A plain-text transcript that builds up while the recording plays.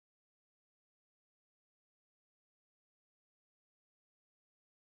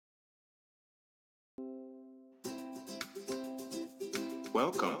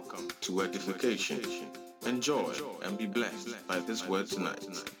Welcome to Wordification. Enjoy and be blessed by this word tonight.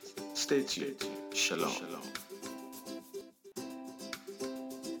 Stay tuned. Shalom.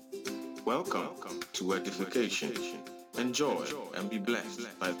 Welcome to Wordification. Enjoy and be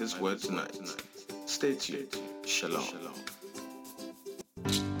blessed by this word tonight. Stay tuned. Shalom.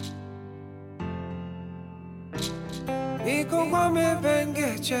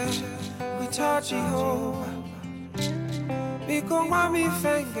 Without Jehovah,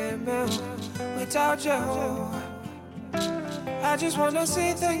 without Jehovah, I just wanna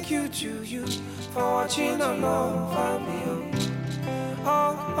say thank you to you for watching all over me.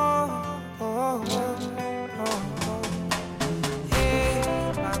 Oh, oh, oh, oh, oh, oh. Hey,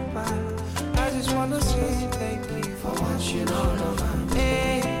 Papa, I just wanna say thank you for watching all over me.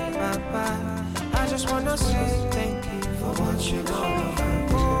 Hey, Papa, I just wanna say thank you for watching all over me.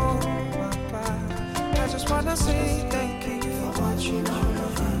 Oh, Papa, I just wanna say thank you for watching all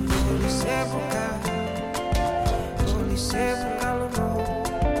over me. Holy Sebuka, Lord.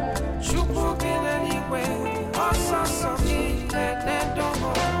 Chupu been anywhere, also so me, let don't go.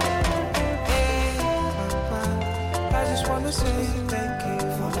 Hey, Papa, I just wanna say thank you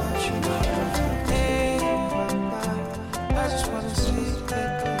for watching all over me. Hey, Papa, I just wanna say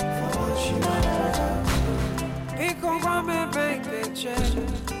thank you for watching all over me. Because I'm a bank bitch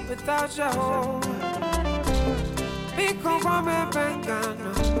without Jehovah. Because I'm a bank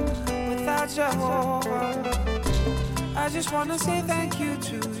without Jehovah. I just wanna say thank you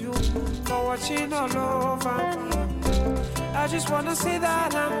to you for watching all over me. I just wanna say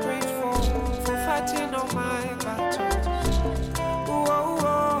that I'm grateful for fighting all my battles. Whoa,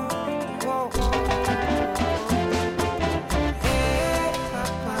 whoa, whoa, whoa. Hey,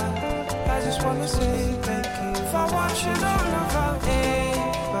 Papa, I just wanna say thank you for watching all over me. Hey,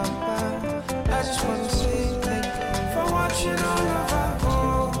 Papa, I just wanna say thank you for watching all over. Oh,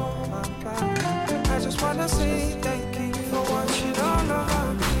 Papa, I just wanna say thank you for watching all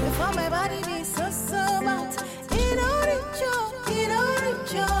over me. Before my body be so bad, it all reach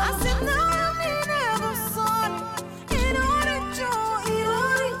you. I said no, I never saw it all reach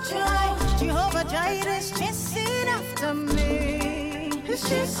you. Jehovah Jireh is chasing after me. He's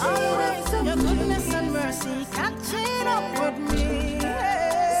chasing always your goodness and mercy catching up with me.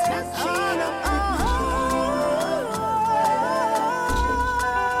 It's catching up.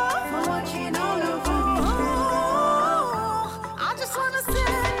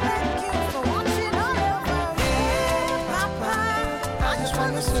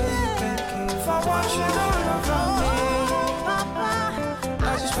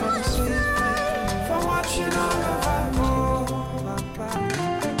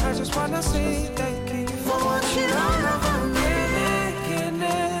 Say thank you for watching all over me.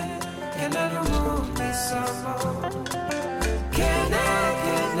 Can I move me some more? Can I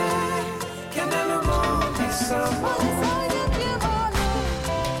move me some more?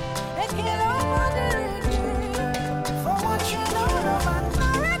 For watching all over me. For watching all over me.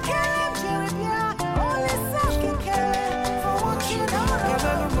 Can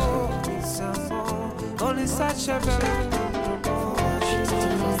I move me some more? Only such a better.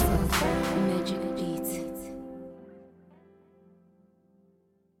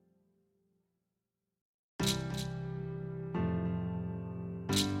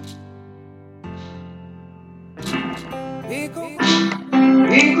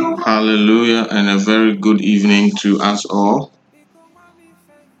 Hallelujah, and a very good evening to us all.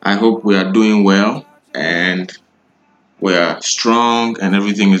 I hope we are doing well and we are strong and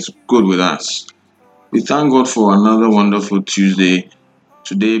everything is good with us. We thank God for another wonderful Tuesday,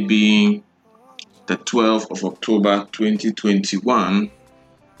 today being the 12th of October 2021.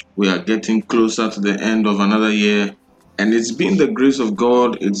 We are getting closer to the end of another year, and it's been the grace of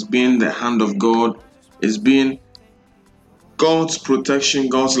God, it's been the hand of God, it's been God's protection,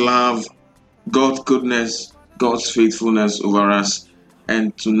 God's love, God's goodness, God's faithfulness over us.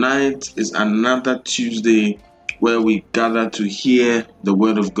 And tonight is another Tuesday where we gather to hear the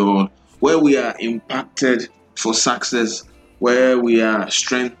word of God, where we are impacted for success, where we are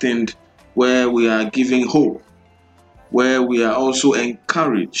strengthened, where we are given hope, where we are also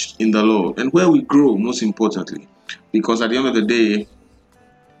encouraged in the Lord, and where we grow, most importantly. Because at the end of the day,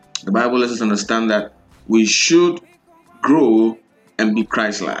 the Bible lets us understand that we should grow and be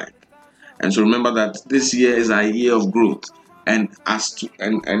Christ-like. And so remember that this year is our year of growth. And as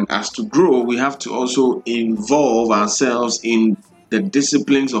to grow, we have to also involve ourselves in the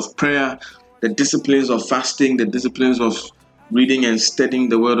disciplines of prayer, the disciplines of fasting, the disciplines of reading and studying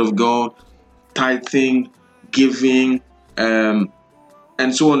the word of God, tithing, giving, and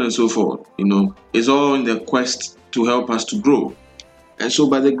so on and so forth. It's all in the quest to help us to grow. And so,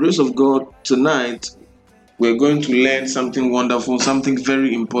 by the grace of God, tonight we're going to learn something wonderful, something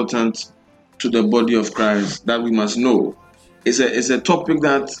very important to the body of Christ that we must know. It's a topic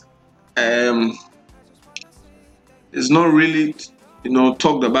that is not really,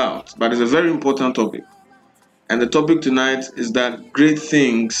 talked about, but it's a very important topic. And the topic tonight is that great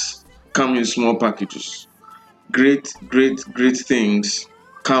things come in small packages. Great things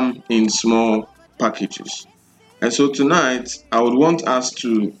come in small packages. And so tonight, I would want us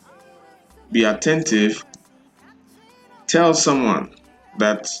to be attentive. Tell someone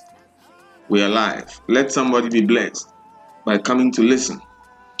that we are live. Let somebody be blessed by coming to listen.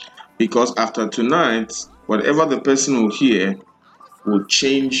 Because after tonight, whatever the person will hear will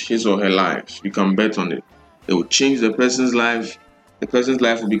change his or her life. You can bet on it. It will change the person's life. The person's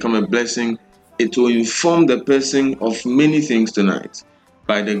life will become a blessing. It will inform the person of many things tonight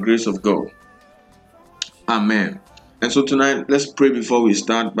by the grace of God. Amen. And so tonight, let's pray before we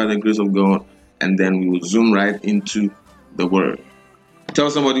start by the grace of God, and then we will zoom right into the word.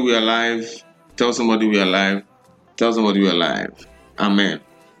 Tell somebody we are alive. Tell somebody we are alive. Tell somebody we are alive. Amen.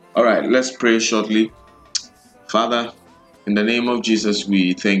 All right, let's pray shortly. Father, in the name of Jesus,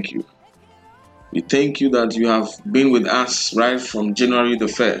 we thank you. We thank you that you have been with us right from January the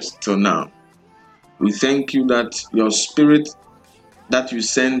 1st till now. We thank you that your spirit that you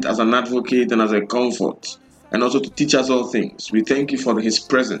sent as an advocate and as a comfort, and also to teach us all things. We thank you for his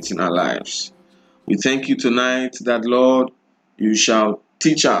presence in our lives. We thank you tonight that, Lord, you shall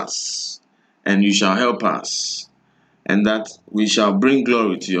teach us and you shall help us, and that we shall bring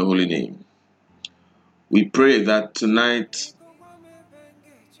glory to your holy name. We pray that tonight,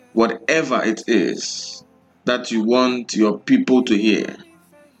 whatever it is that you want your people to hear,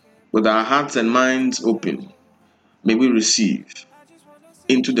 with our hearts and minds open, may we receive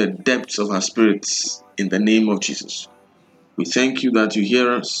into the depths of our spirits in the name of Jesus. We thank you that you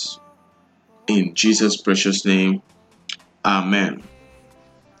hear us. In Jesus' precious name, amen.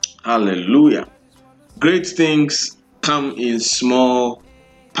 Hallelujah. Great things come in small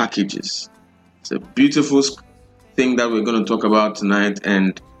packages. It's a beautiful thing that we're going to talk about tonight,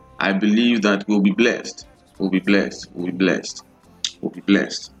 and I believe that we'll be blessed. We'll be blessed. We'll be blessed. We'll be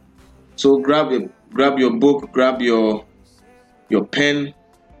blessed. So grab your book, grab your pen,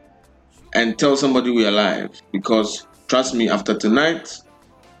 and tell somebody we're alive. Because trust me, after tonight,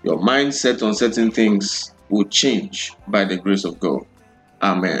 your mindset on certain things will change by the grace of God.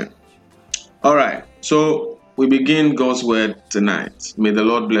 Amen. All right. So we begin God's word tonight. May the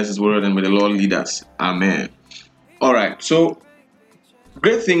Lord bless his word and may the Lord lead us. Amen. All right. So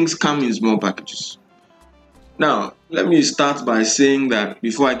great things come in small packages. Now, let me start by saying that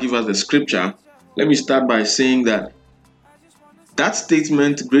before I give us the scripture, let me start by saying that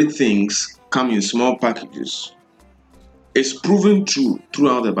statement, great things come in small packages, is proven true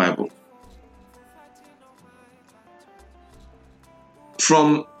throughout the Bible.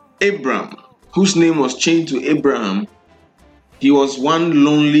 From Abraham, whose name was changed to Abraham, he was one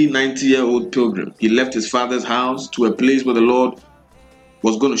lonely 90-year-old pilgrim. He left his father's house to a place where the Lord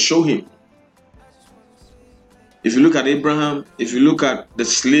was going to show him. If you look at Abraham, if you look at the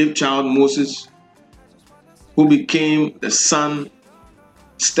slave child Moses, who became the stepson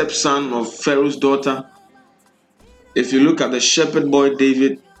of Pharaoh's daughter, if you look at the shepherd boy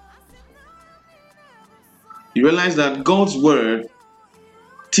David, you realize that God's word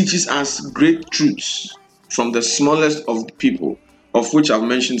teaches us great truths from the smallest of the people, of which I've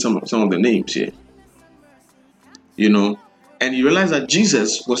mentioned some of the names here. And you realize that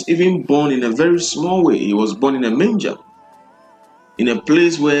Jesus was even born in a very small way. He was born in a manger, in a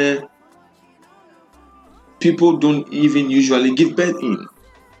place where people don't even usually give birth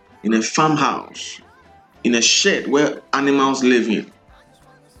in a farmhouse, in a shed where animals live in.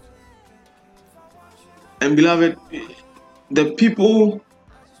 And beloved, the people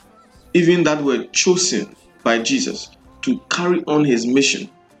even that were chosen by Jesus to carry on his mission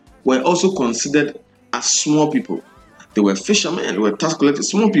were also considered as small people. They were fishermen, they were tax collectors,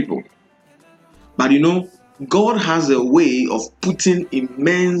 small people. But God has a way of putting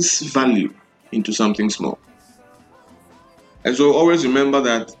immense value into something small. And so always remember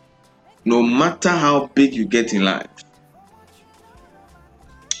that no matter how big you get in life,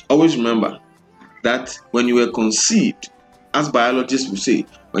 always remember that when you were conceived, as biologists will say,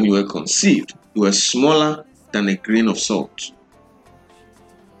 when you were conceived, you were smaller than a grain of salt.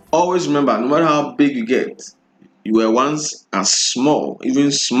 Always remember, no matter how big you get, you were once as small,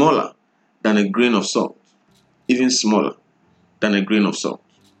 even smaller than a grain of salt. Even smaller than a grain of salt.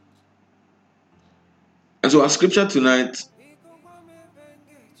 And so our scripture tonight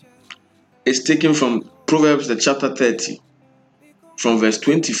is taken from Proverbs, the chapter 30, from verse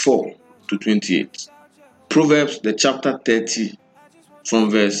 24 to 28. Proverbs, the chapter 30,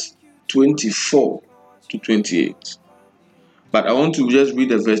 from verse 24 to 28. But I want to just read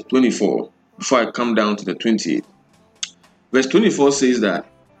the verse 24 before I come down to the 28. Verse 24 says that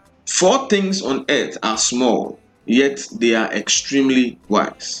 4 things on earth are small, yet they are extremely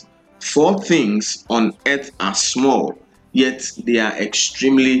wise. 4 things on earth are small, yet they are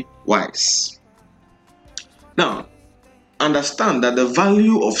extremely wise. Now, understand that the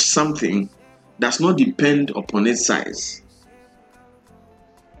value of something does not depend upon its size.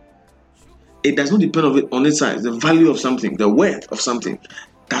 It does not depend on its size. The value of something, the worth of something,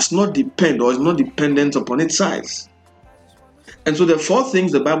 does not depend or is not dependent upon its size. And so the 4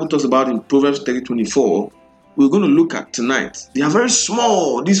 things the Bible talks about in Proverbs 30:24, we're going to look at tonight. They are very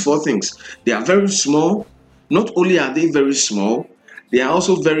small, these 4 things. They are very small. Not only are they very small, they are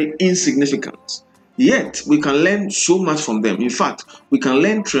also very insignificant. Yet, we can learn so much from them. In fact, we can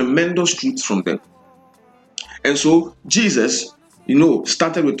learn tremendous truths from them. And so, Jesus,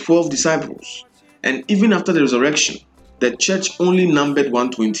 started with 12 disciples. And even after the resurrection, the church only numbered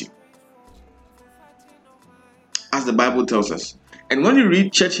 120. As the Bible tells us. And when you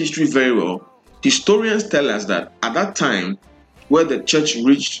read church history very well, historians tell us that at that time, where the church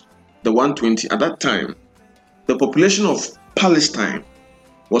reached the 120, at that time, the population of Palestine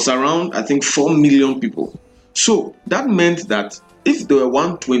was around, I think, 4 million people. So that meant that if there were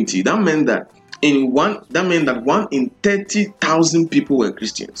 120, that meant that 1 in 30,000 people were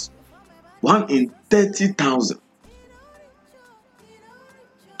Christians. 1 in 30,000.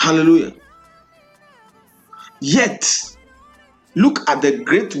 Hallelujah. Yet, look at the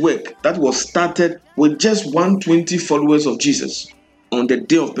great work that was started with just 120 followers of Jesus on the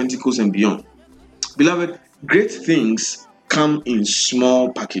day of Pentecost and beyond. Beloved, great things come in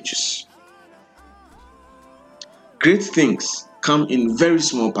small packages. Great things come in very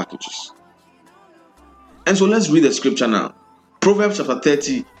small packages. And so let's read the scripture now. Proverbs chapter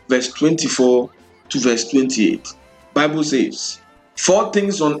 30, verse 24 to verse 28. Bible says, 4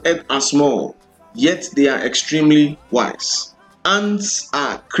 things on earth are small, yet they are extremely wise. Ants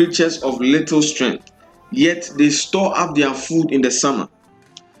are creatures of little strength, yet they store up their food in the summer.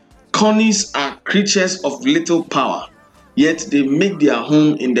 Conies are creatures of little power, yet they make their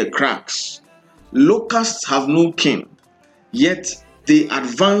home in the cracks. Locusts have no king, yet they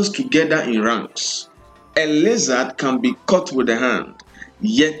advance together in ranks. A lizard can be caught with the hand,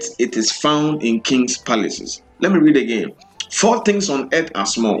 yet it is found in kings' palaces. Let me read again. 4 things on earth are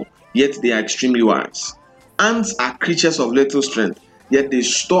small, yet they are extremely wise. Ants are creatures of little strength, yet they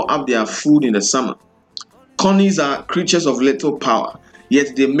store up their food in the summer. Conies are creatures of little power,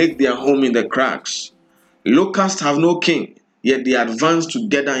 yet they make their home in the cracks. Locusts have no king, yet they advance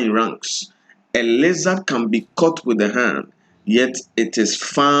together in ranks. A lizard can be caught with the hand, yet it is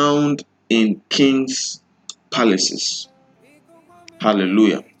found in kings' palaces.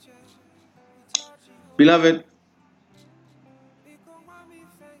 Hallelujah. Beloved,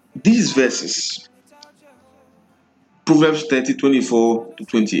 these verses, Proverbs 30, 24 to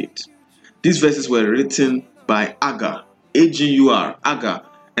 28, these verses were written by Agar, Agur, Agar.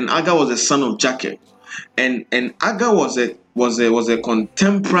 And Agar was the son of Jacob. And Agar was a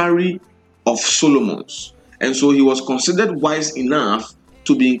contemporary of Solomon's. And so he was considered wise enough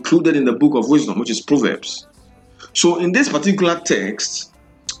to be included in the book of wisdom, which is Proverbs. So in this particular text,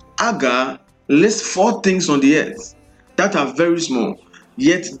 Agar lists 4 things on the earth that are very small.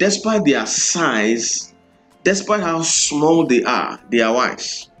 Yet despite their size, despite how small they are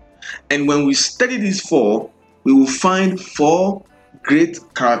wise. And when we study these 4, we will find 4 great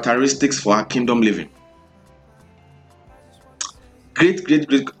characteristics for our kingdom living. Great.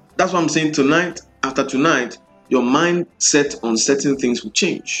 That's what I'm saying tonight. After tonight, your mindset on certain things will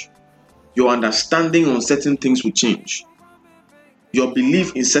change. Your understanding on certain things will change. Your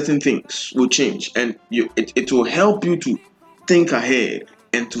belief in certain things will change. And it will help you to think ahead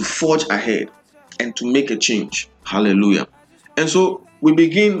and to forge ahead and to make a change. Hallelujah. And so we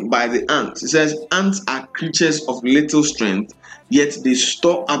begin by the ants. It says, ants are creatures of little strength, yet they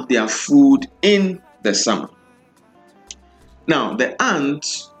store up their food in the summer. Now, the ant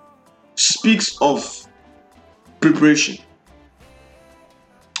speaks of preparation.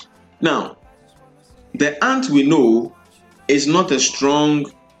 Now, the ant we know is not a strong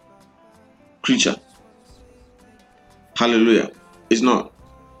creature. Hallelujah. It's not.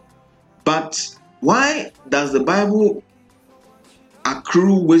 But why does the Bible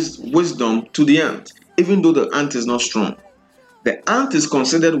accrue wisdom to the ant, even though the ant is not strong? The ant is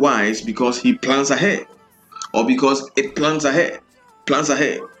considered wise because he plans ahead, or because it plans ahead.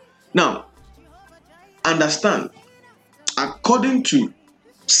 Now, understand, according to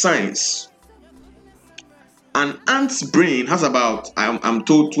science, an ant's brain has about, I'm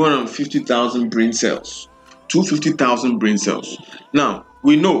told, 250,000 brain cells. 250,000 brain cells. Now,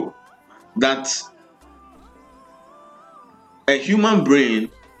 we know that a human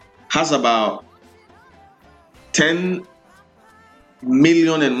brain has about 10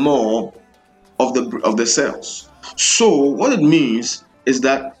 million and more of the cells. So what it means is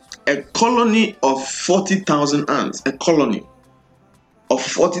that a colony of 40,000 ants, a colony of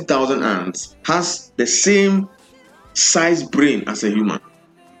 40,000 ants has the same size brain as a human.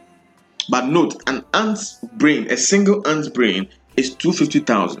 But note, an ant's brain, a single ant's brain, is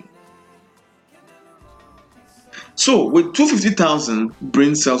 250,000. So with 250,000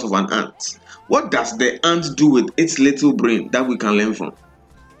 brain cells of an ant, what does the ant do with its little brain that we can learn from?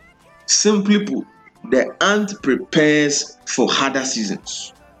 Simply put, the ant prepares for harder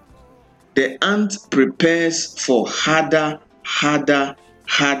seasons. The ant prepares for harder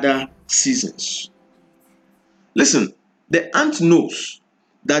seasons. Listen, the ant knows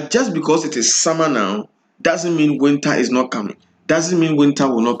that just because it is summer now doesn't mean winter is not coming. Doesn't mean winter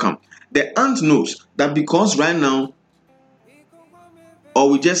will not come. The ant knows that because right now, or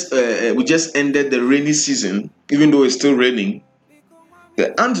we just ended the rainy season, even though it's still raining,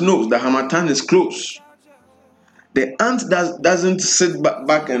 the ant knows that Harmattan is close. The ant doesn't sit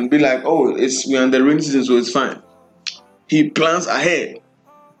back and be like, oh, we're in the rainy season, so it's fine. He plans ahead.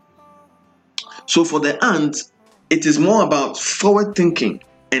 So for the ant, it is more about forward thinking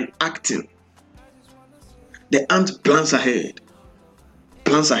and acting. The ant plans ahead.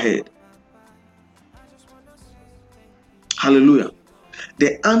 Plans ahead. Hallelujah.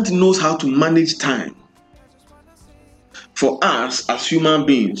 The ant knows how to manage time. For us as human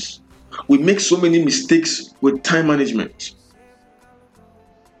beings, we make so many mistakes with time management.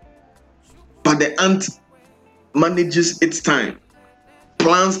 But the ant manages its time,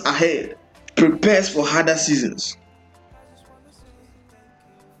 plans ahead, prepares for harder seasons.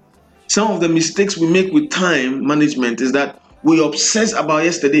 Some of the mistakes we make with time management is that we obsess about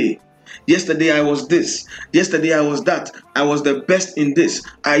yesterday. Yesterday I was this. Yesterday I was that. I was the best in this.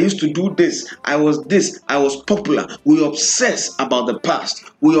 I used to do this. I was this. I was popular. We obsess about the past.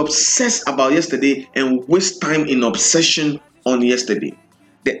 We obsess about yesterday and waste time in obsession on yesterday.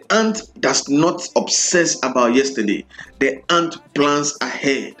 The ant does not obsess about yesterday. The ant plans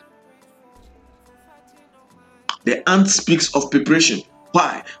ahead. The ant speaks of preparation.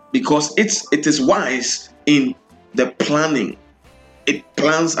 Why? Because it is wise in the planning. It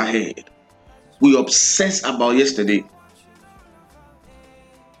plans ahead. We obsess about yesterday.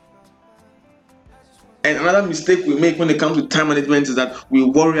 And another mistake we make when it comes to time management is that we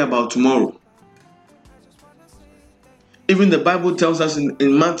worry about tomorrow. Even the Bible tells us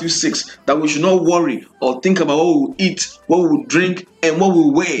in Matthew 6 that we should not worry or think about what we will eat, what we will drink, and what we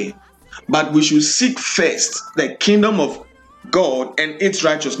will wear. But we should seek first the kingdom of God and its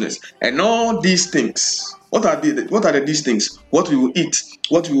righteousness. And all these things, what are these things? What we will eat,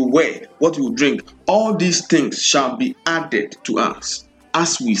 what we will wear, what we will drink. All these things shall be added to us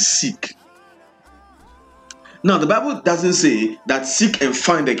as we seek. Now, the Bible doesn't say that seek and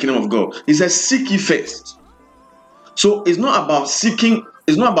find the kingdom of God. It says seek ye first. So it's not about seeking,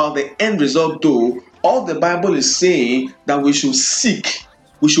 it's not about the end result though. All the Bible is saying that we should seek.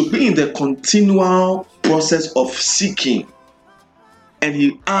 We should be in the continual process of seeking. And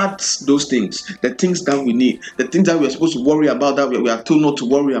he adds those things, the things that we need, the things that we are supposed to worry about, that we are told not to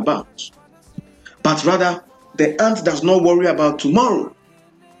worry about. But rather, the ant does not worry about tomorrow.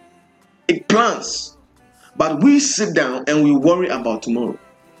 It plans. But we sit down and we worry about tomorrow.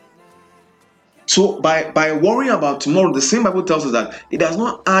 So by worrying about tomorrow, the same Bible tells us that it does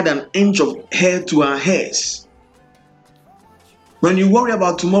not add an inch of hair to our hairs. When you worry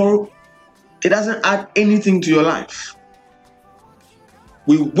about tomorrow, it doesn't add anything to your life.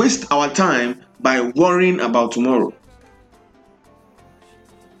 We waste our time by worrying about tomorrow.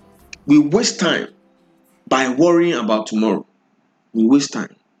 We waste time by worrying about tomorrow. We waste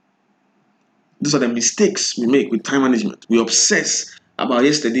time. These are the mistakes we make with time management. We obsess about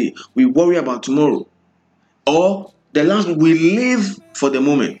yesterday. We worry about tomorrow. Or the last one, we live for the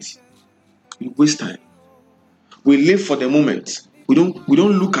moment. We waste time. We live for the moment. We don't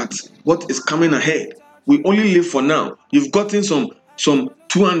look at what is coming ahead. We only live for now. You've gotten some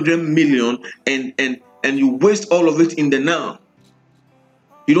 200 million and you waste all of it in the now.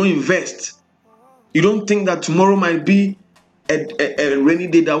 You don't invest. You don't think that tomorrow might be a rainy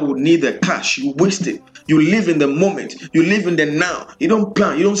day that would need the cash. You waste it. You live in the moment. You live in the now. You don't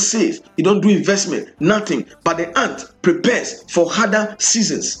plan. You don't save. You don't do investment. Nothing. But the ant prepares for harder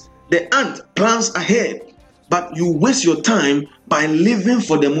seasons. The ant plans ahead. but you waste your time by living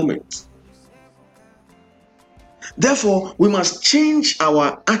for the moment. Therefore, we must change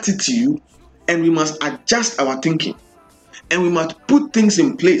our attitude and we must adjust our thinking and we must put things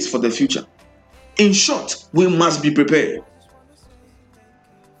in place for the future. In short, we must be prepared.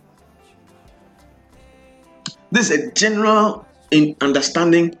 This is a general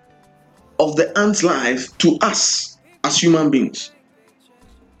understanding of the ant's life to us as human beings.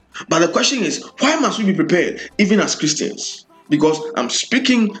 But the question is, why must we be prepared even as Christians? Because I'm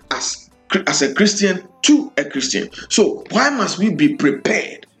speaking as a Christian to a Christian. So why must we be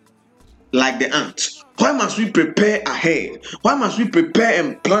prepared like the ant? Why must we prepare ahead? Why must we prepare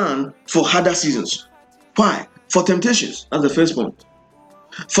and plan for harder seasons? Why? For temptations. That's the first point.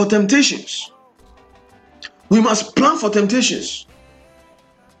 For temptations. We must plan for temptations.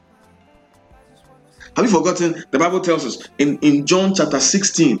 Have you forgotten? The Bible tells us in John chapter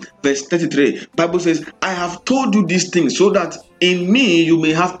 16, verse 33, the Bible says, I have told you these things so that in me you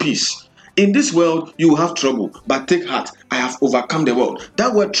may have peace. In this world you will have trouble, but take heart, I have overcome the world.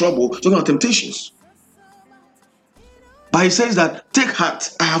 That word trouble is talking about temptations. But he says that, take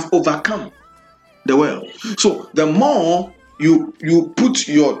heart, I have overcome the world. So the more you put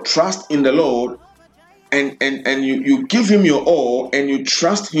your trust in the Lord and you give him your all and you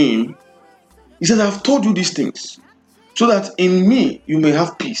trust him, he says, I've told you these things so that in me you may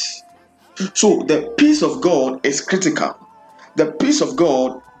have peace. So the peace of God is critical. The peace of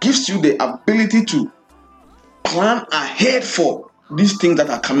God gives you the ability to plan ahead for these things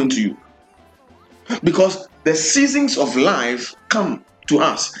that are coming to you. Because the seasons of life come to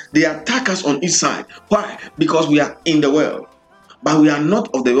us. They attack us on each side. Why? Because we are in the world. But we are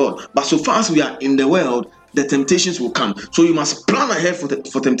not of the world. But so far as we are in the world, the temptations will come. So you must plan ahead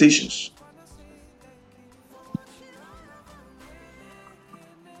for temptations.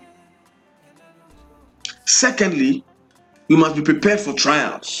 Secondly, we must be prepared for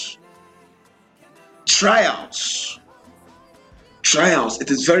trials. Trials.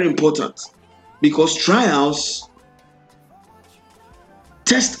 It is very important because trials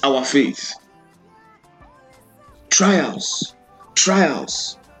test our faith. Trials.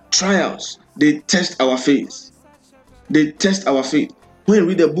 They test our faith. When you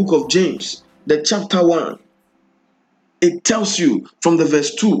read the book of James, the chapter 1, it tells you from the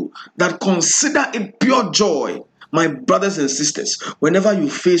verse 2 that consider it pure joy, my brothers and sisters, whenever you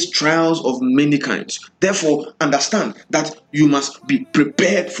face trials of many kinds. Therefore, understand that you must be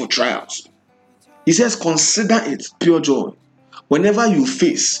prepared for trials. He says, consider it pure joy. Whenever you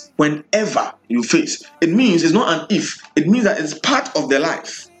face. It means it's not an if. It means that it's part of the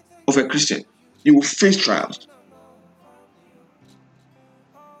life of a Christian. You will face trials.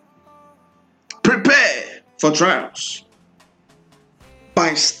 Prepare for trials.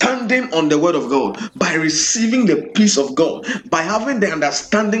 By standing on the word of God, by receiving the peace of God, by having the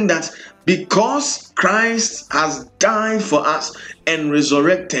understanding that because Christ has died for us and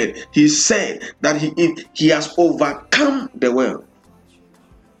resurrected, he said that he has overcome the world.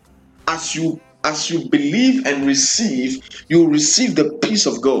 As you believe and receive, you receive the peace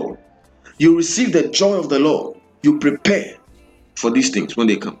of God. You receive the joy of the Lord. You prepare for these things when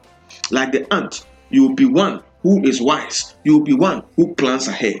they come. Like the ant, you will be one who is wise. You will be one who plans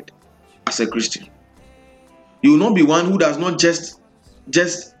ahead as a Christian. You will not be one who does not just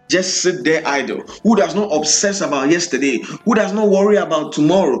sit there idle, who does not obsess about yesterday, who does not worry about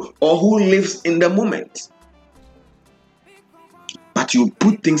tomorrow, or who lives in the moment. But you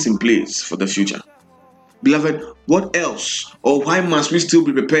put things in place for the future. Beloved, what else or why must we still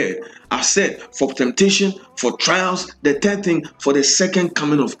be prepared? I said, for temptation, for trials. The third thing, for the second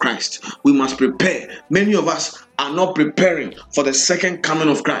coming of Christ. We must prepare. Many of us are not preparing for the second coming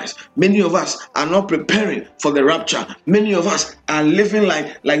of Christ. Many of us are not preparing for the rapture. Many of us are living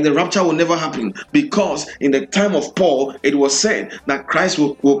like the rapture will never happen, because in the time of Paul, it was said that Christ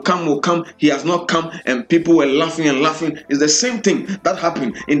will come. He has not come, and people were laughing and laughing. It's the same thing that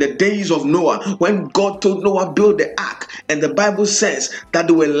happened in the days of Noah, when God told Noah, build the ark, and the Bible says that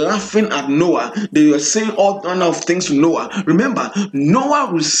they were laughing at Noah. They were saying all manner of things to Noah. Remember,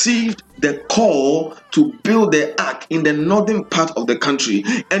 Noah received the call to build the ark in the northern part of the country.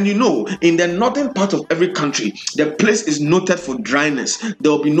 And you know, in the northern part of every country, the place is noted for dryness.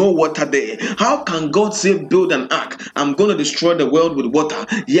 There will be no water there. How can God say, build an ark? I'm going to destroy the world with water.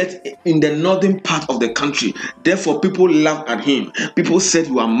 Yet in the northern part of the country, therefore people laughed at him. People said,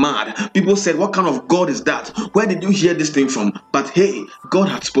 you are mad. People said, what kind of God is that? Where did you hear this thing from? But hey, God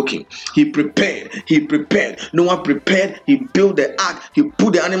had spoken. He prepared. Noah prepared. He built the ark. He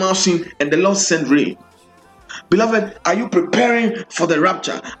put the animals in, and the Lord sent rain. Beloved, are you preparing for the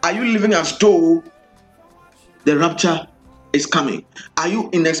rapture? Are you living as though The rapture is coming. Are you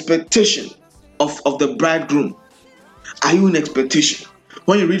in expectation of the bridegroom? Are you in expectation?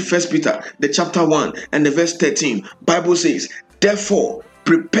 When you read First Peter, the chapter 1 and the verse 13, Bible says, therefore,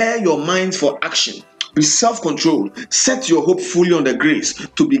 prepare your minds for action. Be self-controlled. Set your hope fully on the grace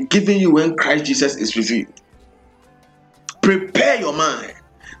to be given you when Christ Jesus is revealed. Prepare your mind.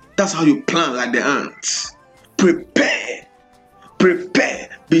 That's how you plan like the ants. Prepare.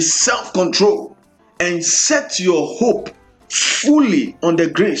 Be self-controlled and set your hope fully on the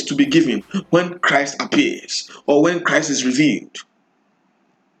grace to be given when Christ appears or when Christ is revealed.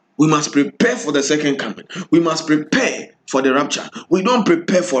 We must prepare for the second coming. We must prepare for the rapture. We don't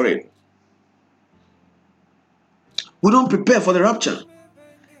prepare for it. We don't prepare for the rapture.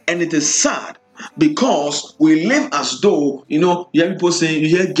 And it is sad because we live as though, you hear people saying, you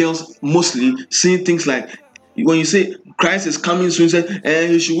hear girls mostly saying things like, when you say Christ is coming soon, you say,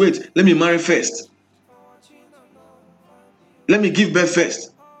 you should wait. Let me marry first. Let me give birth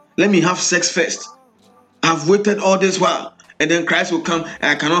first. Let me have sex first. I've waited all this while. And then Christ will come and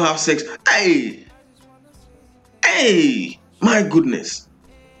I cannot have sex. Hey, my goodness.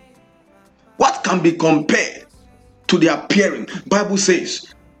 What can be compared to the appearing? Bible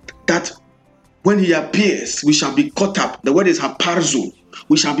says that when he appears, we shall be caught up. The word is haparzo.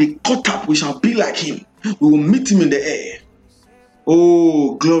 We shall be caught up. We shall be like him. We will meet him in the air.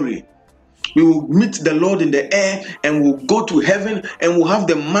 Oh, glory. We will meet the Lord in the air and we'll go to heaven and we'll have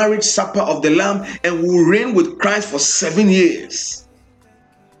the marriage supper of the Lamb and we'll reign with Christ for 7 years.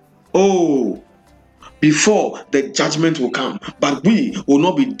 Oh, before the judgment will come. But we will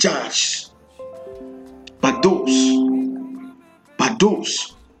not be judged. But those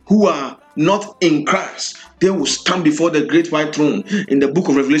who are not in Christ, they will stand before the great white throne. In the book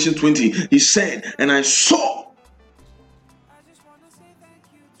of Revelation 20, he said, and I saw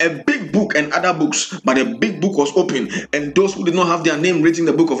a big book and other books, but a big book was open, and those who did not have their name written in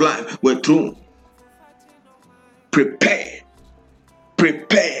the book of life were thrown. Prepare.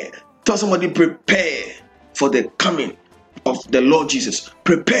 Tell somebody, prepare for the coming of the Lord Jesus.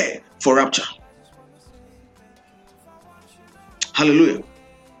 Prepare for rapture. Hallelujah.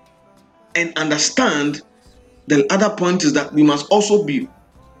 And understand, the other point is that we must also be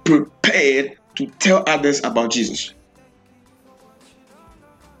prepared to tell others about Jesus.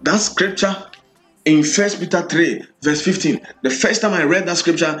 That scripture in 1 Peter 3 verse 15, the first time I read that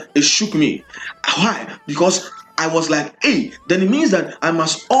scripture, it shook me. Why? Because I was like, hey, then it means that I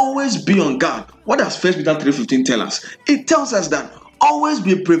must always be on guard. What does 1 Peter 3:15 tell us? It tells us that always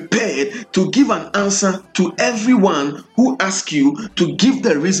be prepared to give an answer to everyone who asks you to give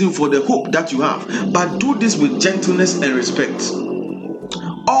the reason for the hope that you have. But do this with gentleness and respect.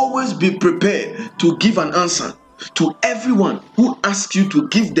 Always be prepared to give an answer to everyone who asks you to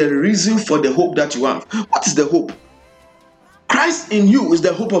give the reason for the hope that you have. What is the hope? Christ in you is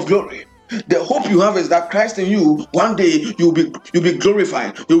the hope of glory. The hope you have is that Christ in you, one day you'll be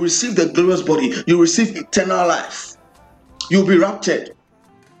glorified. You'll receive the glorious body. You'll receive eternal life. You'll be raptured.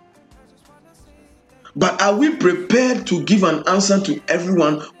 But are we prepared to give an answer to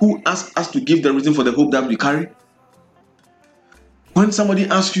everyone who asks us to give the reason for the hope that we carry? When somebody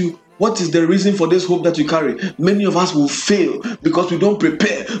asks you, what is the reason for this hope that you carry? Many of us will fail because we don't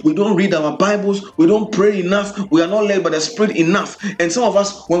prepare. We don't read our Bibles. We don't pray enough. We are not led by the Spirit enough. And some of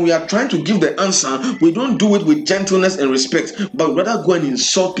us, when we are trying to give the answer, we don't do it with gentleness and respect, but rather go and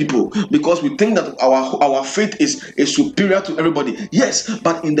insult people because we think that our faith is superior to everybody. Yes,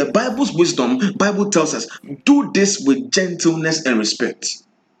 but in the Bible's wisdom, Bible tells us, do this with gentleness and respect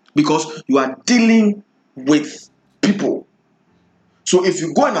because you are dealing with people. So if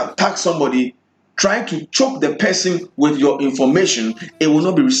you go and attack somebody, try to choke the person with your information, it will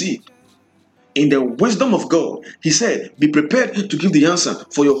not be received. In the wisdom of God, he said, be prepared to give the answer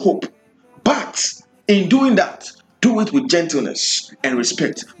for your hope. But in doing that, do it with gentleness and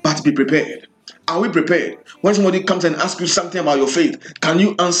respect, but be prepared. Are we prepared? When somebody comes and asks you something about your faith, can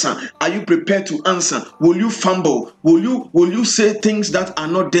you answer? Are you prepared to answer? Will you fumble? Will you say things that are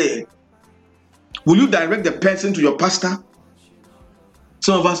not there? Will you direct the person to your pastor?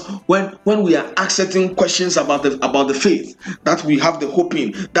 Some of us, when we are asking questions about the faith that we have the hope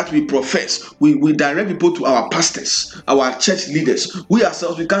in, that we profess, we direct people to our pastors, our church leaders. We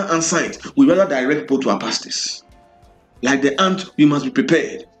ourselves, we can't answer it. We rather direct people to our pastors. Like the ant, we must be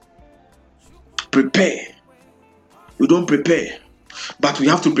prepared. Prepare. We don't prepare, but we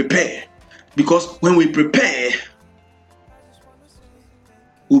have to prepare. Because when we prepare,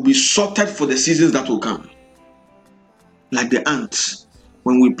 we'll be sorted for the seasons that will come. Like the ants.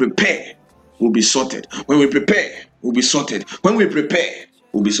 When we prepare, we'll be sorted. When we prepare, we'll be sorted. When we prepare,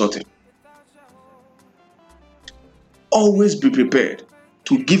 we'll be sorted. Always be prepared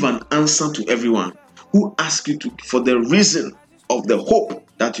to give an answer to everyone who asks you for the reason of the hope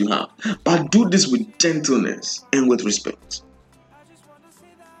that you have. But do this with gentleness and with respect.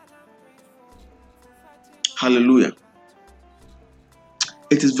 Hallelujah.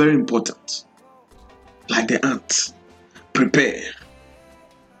 It is very important. Like the ant, prepare.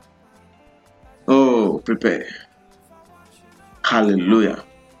 Oh, prepare. Hallelujah.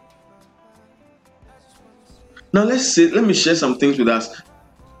 Now let me share some things with us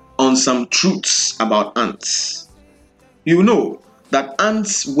on some truths about ants. You know that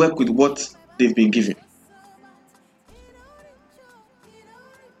ants work with what they've been given.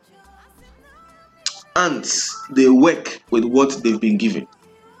 Ants, they work with what they've been given.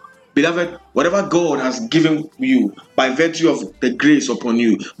 Beloved, whatever God has given you by virtue of the grace upon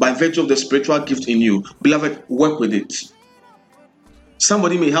you, by virtue of the spiritual gift in you, beloved, work with it.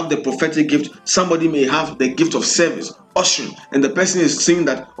 Somebody may have the prophetic gift, somebody may have the gift of service, ushering, and the person is saying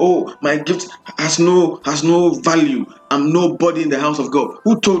that, oh, my gift has no value. I'm nobody in the house of God.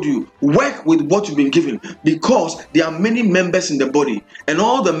 Who told you? Work with what you've been given, because there are many members in the body, and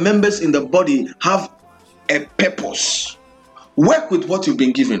all the members in the body have a purpose. Work with what you've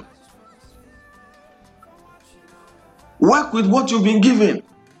been given. Work with what you've been given.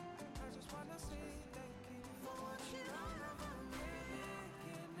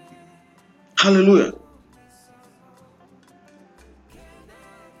 Hallelujah.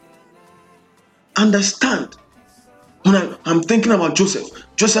 Understand. When I'm thinking about Joseph,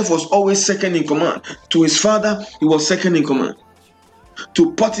 Joseph was always second in command. To his father, he was second in command.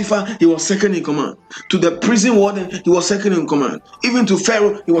 To Potiphar, he was second in command. To the prison warden, he was second in command. Even to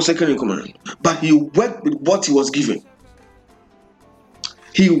Pharaoh, he was second in command. But he worked with what he was given.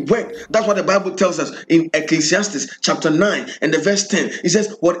 He worked. That's what the Bible tells us in Ecclesiastes chapter 9 and the verse 10. It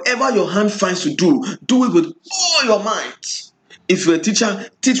says, whatever your hand finds to do, do it with all your might. If you're a teacher,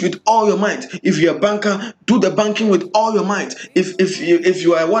 teach with all your might. If you're a banker, do the banking with all your might. If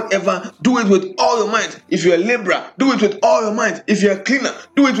you are whatever, do it with all your might. If you're a laborer, do it with all your might. If you're a cleaner,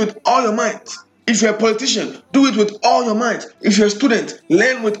 do it with all your might. If you're a politician, do it with all your might. If you're a student,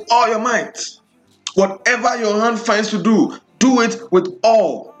 learn with all your might. Whatever your hand finds to do, do it with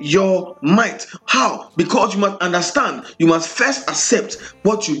all your might. How? Because you must understand, you must first accept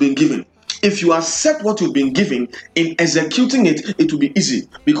what you've been given. If you accept what you've been given, in executing it, it will be easy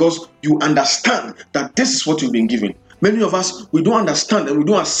because you understand that this is what you've been given. Many of us, we don't understand and we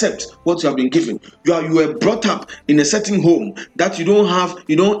don't accept what you have been given. You were brought up in a certain home that you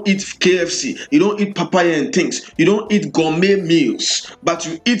don't eat KFC, you don't eat papaya and things, you don't eat gourmet meals, but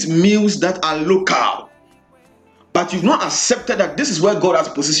you eat meals that are local. But you've not accepted that this is where God has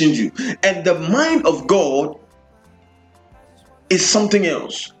positioned you. And the mind of God is something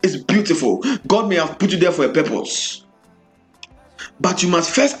else. It's beautiful. God may have put you there for a purpose. But you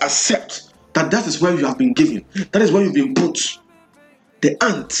must first accept that is where you have been given. That is where you've been put. The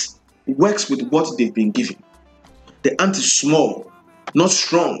ant works with what they've been given. The ant is small, not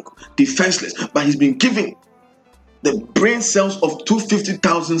strong, defenseless, but he's been given the brain cells of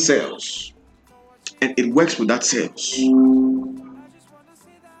 250,000 cells. And it works with that cells.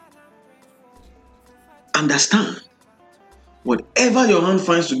 Understand. Whatever your hand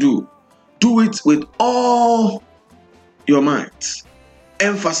finds to do, do it with all your might.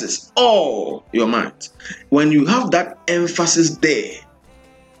 Emphasis, all your might. When you have that emphasis there,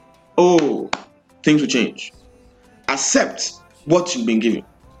 things will change. Accept what you've been given.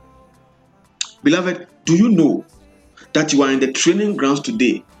 Beloved, do you know that you are in the training grounds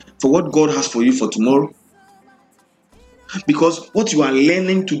today for what God has for you for tomorrow? Because what you are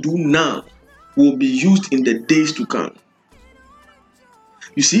learning to do now will be used in the days to come.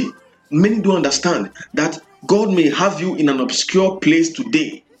 You see, many don't understand that God may have you in an obscure place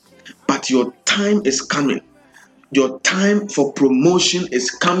today, but your time is coming. Your time for promotion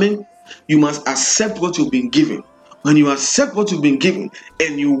is coming. You must accept what you've been given. When you accept what you've been given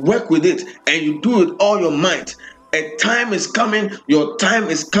and you work with it and you do it all your might, a time is coming, your time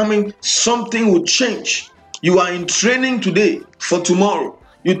is coming, something will change. You are in training today for tomorrow.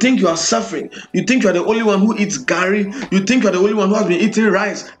 You think you are suffering. You think you are the only one who eats gari. You think you are the only one who has been eating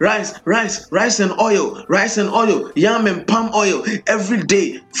rice and oil, yam and palm oil every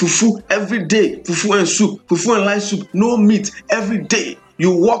day. Fufu every day, fufu and soup, fufu and light soup, no meat every day.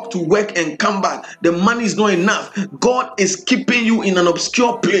 You walk to work and come back. The money is not enough. God is keeping you in an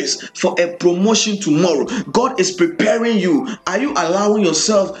obscure place for a promotion tomorrow. God is preparing you. Are you allowing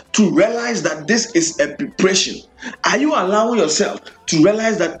yourself to realize that this is a preparation? Are you allowing yourself to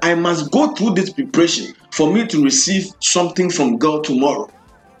realize that I must go through this preparation for me to receive something from God tomorrow?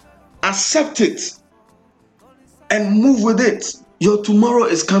 Accept it and move with it. Your tomorrow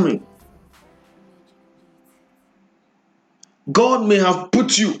is coming. God may have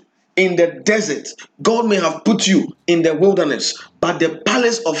put you in the desert. God may have put you in the wilderness, but the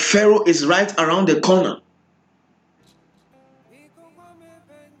palace of Pharaoh is right around the corner.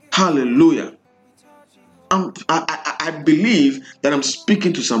 Hallelujah. I believe that I'm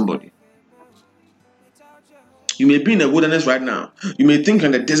speaking to somebody. You may be in the wilderness right now. You may think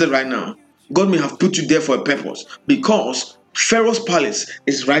in the desert right now. God may have put you there for a purpose, because Pharaoh's palace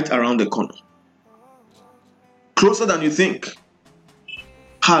is right around the corner. Closer than you think.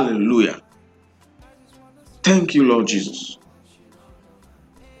 Hallelujah. Thank you, Lord Jesus.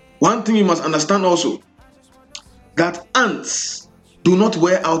 One thing you must understand also, that ants do not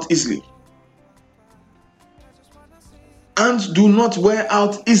wear out easily. Ants do not wear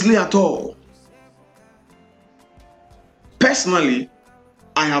out easily at all. Personally,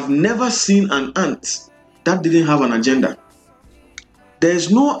 I have never seen an ant that didn't have an agenda. There is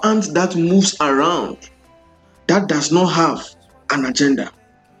no ant that moves around that does not have an agenda.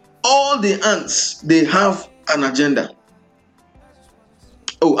 All the ants, they have an agenda.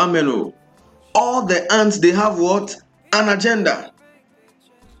 Oh, amen. Oh. All the ants, they have what? An agenda.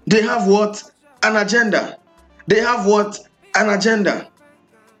 They have what? An agenda. They have what? An agenda.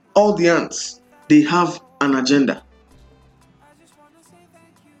 All the ants, they have an agenda.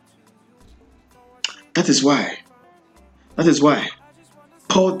 That is why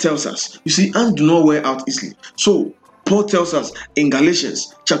Paul tells us, you see, ants do not wear out easily. So Paul tells us in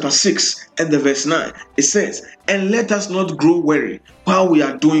Galatians chapter 6 and the verse 9, it says, and let us not grow weary while we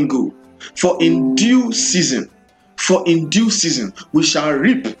are doing good. For in due season, we shall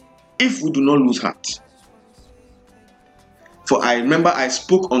reap if we do not lose heart. For I remember I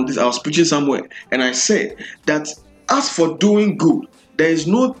spoke on this, I was preaching somewhere, and I said that as for doing good, there is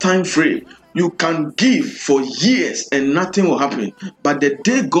no time frame. You can give for years and nothing will happen. But the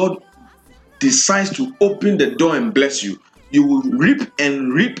day God decides to open the door and bless you, you will reap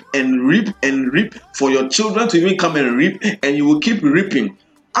and reap and reap and reap, for your children to even come and reap, and you will keep reaping.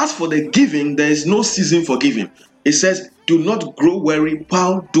 As for the giving, there is no season for giving. It says, do not grow weary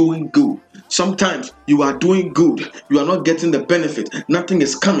while doing good. Sometimes you are doing good, you are not getting the benefit, nothing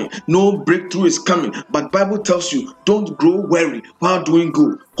is coming, no breakthrough is coming, but Bible tells you, don't grow weary while doing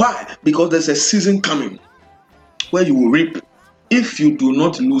good. Why? Because there's a season coming where you will reap if you do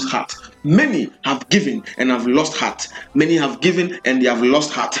not lose heart. Many have given and have lost heart. Many have given and they have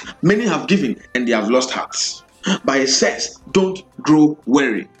lost heart. Many have given and they have lost hearts. But it says, don't grow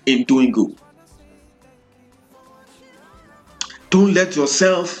weary in doing good. Don't let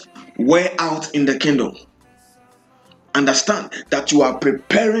yourself wear out in the kingdom. Understand that you are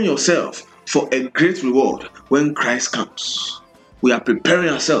preparing yourself for a great reward when Christ comes. We are preparing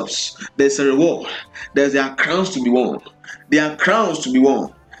ourselves. There's a reward. There are crowns to be won. There are crowns to be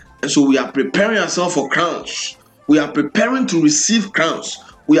won. And so we are preparing ourselves for crowns. We are preparing to receive crowns.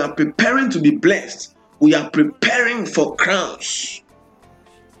 We are preparing to be blessed. We are preparing for crowns.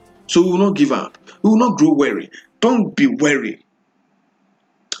 So we will not give up. We will not grow weary. Don't be weary.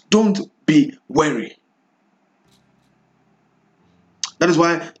 Don't be weary. That is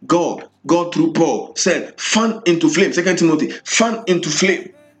why God through Paul said, fan into flame. 2 Timothy, fan into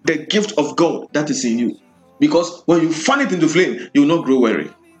flame the gift of God that is in you. Because when you fan it into flame, you will not grow weary.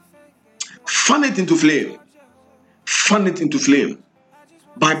 Fan it into flame. Fan it into flame.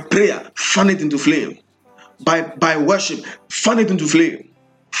 By prayer, fan it into flame. By worship, fan it into flame.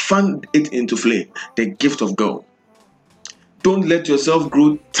 Fan it into flame. The gift of God. Don't let yourself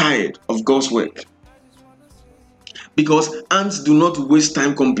grow tired of God's work. Because ants do not waste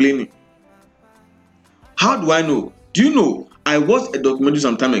time complaining. How do I know? Do you know? I watched a documentary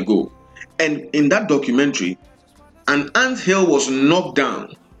some time ago, and in that documentary, an ant hill was knocked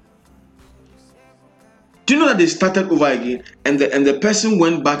down. Do you know that they started over again, and the person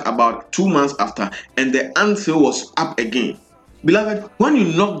went back about 2 months after, and the ant hill was up again? Beloved, when you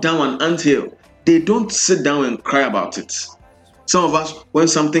knock down an ant hill, they don't sit down and cry about it. Some of us, when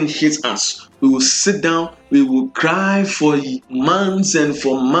something hits us, we will sit down, we will cry for months and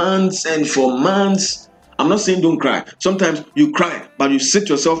for months and for months. I'm not saying don't cry. Sometimes you cry, but you sit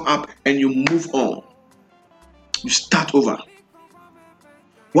yourself up and you move on. You start over.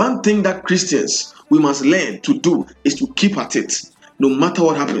 One thing that Christians, we must learn to do is to keep at it. No matter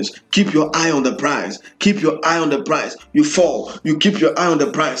what happens, keep your eye on the prize. Keep your eye on the prize. You fall, you keep your eye on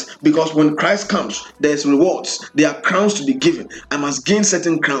the prize. Because when Christ comes, there's rewards. There are crowns to be given. I must gain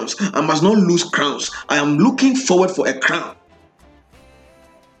certain crowns. I must not lose crowns. I am looking forward for a crown.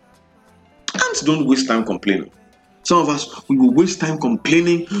 Ants don't waste time complaining. Some of us, we will waste time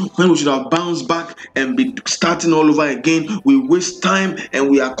complaining when we should have bounced back and be starting all over again. We waste time and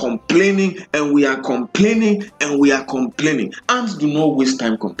we are complaining and we are complaining and we are complaining. Ants do not waste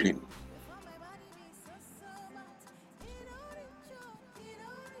time complaining.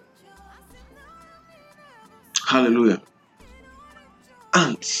 Hallelujah.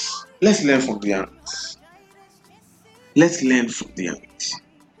 Ants. Let's learn from the ants. Let's learn from the ants.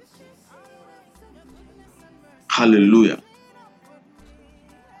 Hallelujah.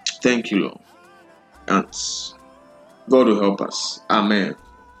 Thank you, Lord. Ants. God will help us. Amen.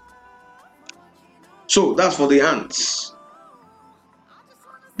 So that's for the ants.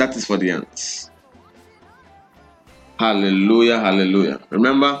 That is for the ants. Hallelujah. Hallelujah.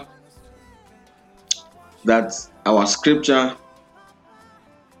 Remember that our scripture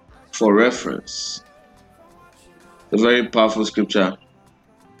for reference, a very powerful scripture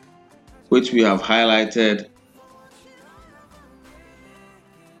which we have highlighted,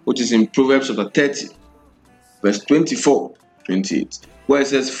 which is in Proverbs chapter 30, verse 24, 28, where it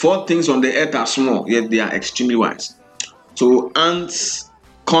says, 4 things on the earth are small, yet they are extremely wise. So ants,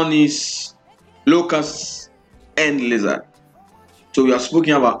 conies, locusts, and lizard. So we are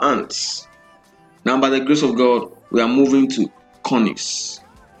speaking about ants. Now by the grace of God, we are moving to conies.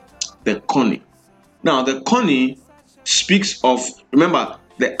 The coney. Now the coney speaks of, remember,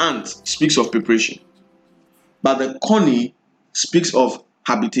 the ant speaks of preparation, but the coney speaks of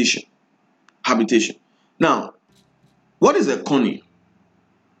habitation. Habitation. Now, what is a coney?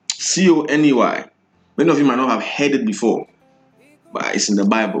 C-O-N-E-Y. Many of you might not have heard it before, but it's in the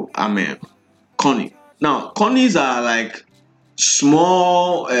Bible. Amen. Coney. Now, conies are like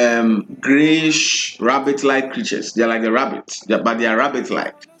small, grayish, rabbit-like creatures. They are like the rabbits, but they are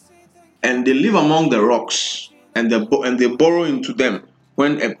rabbit-like, and they live among the rocks, and they burrow into them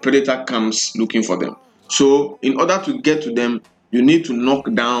when a predator comes looking for them. So, in order to get to them, you need to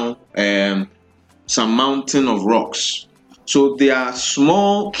knock down some mountain of rocks. So they are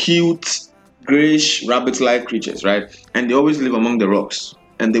small, cute, grayish, rabbit-like creatures, right? And they always live among the rocks,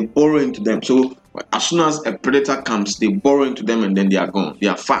 and they burrow into them. So as soon as a predator comes, they burrow into them, and then they are gone. They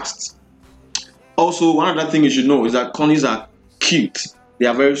are fast. Also, one other thing you should know is that conies are cute. They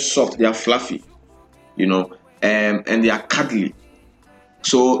are very soft. They are fluffy, and they are cuddly.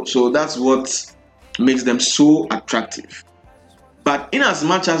 So that's what makes them so attractive. But in as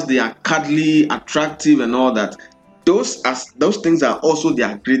much as they are cuddly, attractive, and all that, those things are also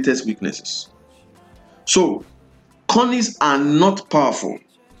their greatest weaknesses. So, conies are not powerful,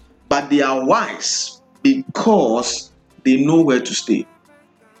 but they are wise because they know where to stay.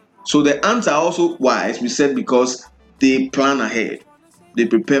 So the ants are also wise, we said, because they plan ahead. They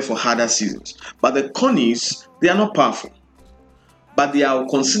prepare for harder seasons. But the conies, they are not powerful, but they are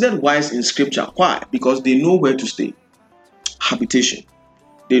considered wise in scripture. Why? Because they know where to stay. Habitation.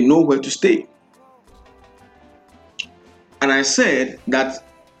 They know where to stay. And I said that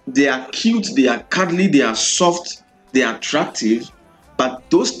they are cute, they are cuddly, they are soft, they are attractive, but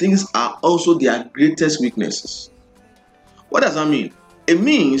those things are also their greatest weaknesses. What does that mean? It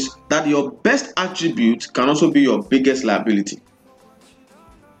means that your best attribute can also be your biggest liability.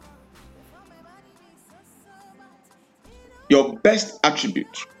 Your best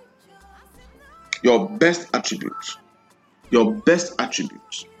attribute, your best attribute, your best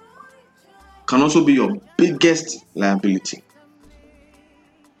attribute can also be your biggest liability.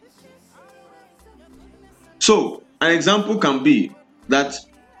 So, an example can be that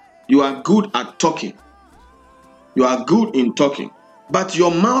you are good at talking. You are good in talking, but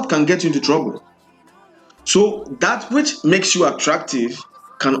your mouth can get you into trouble. So, that which makes you attractive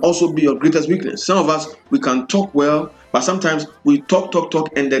can also be your greatest weakness. Some of us, we can talk well, but sometimes we talk,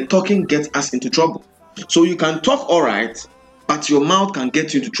 and the talking gets us into trouble. So, you can talk all right, but your mouth can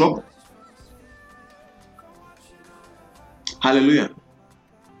get you into trouble. Hallelujah.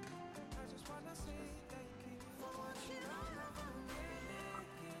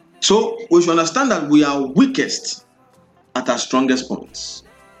 So we should understand that we are weakest at our strongest points.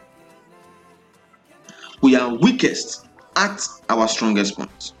 We are weakest at our strongest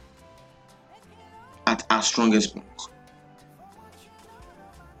points. At our strongest points.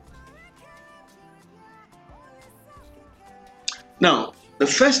 Now, the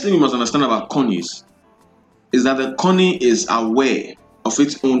first thing we must understand about conies is that the coney is aware of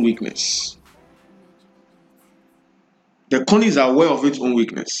its own weakness. The coney is aware of its own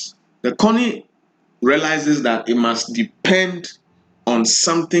weakness. The coney realizes that it must depend on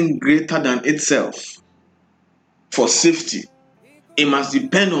something greater than itself for safety. It must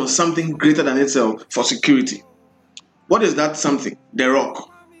depend on something greater than itself for security. What is that something? The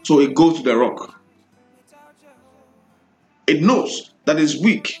rock. So it goes to the rock. It knows that it's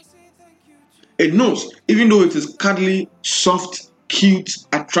weak. It knows, even though it is cuddly, soft, cute,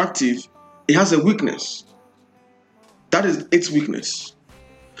 attractive, it has a weakness. That is its weakness.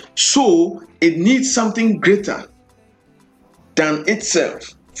 So it needs something greater than itself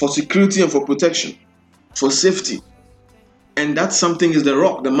for security and for protection, for safety. And that something is the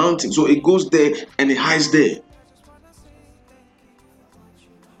rock, the mountain. So it goes there and it hides there.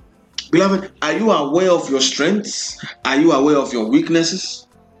 Beloved, are you aware of your strengths? Are you aware of your weaknesses?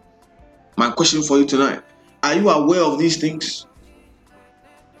 My question for you tonight, are you aware of these things?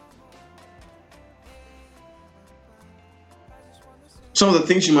 Some of the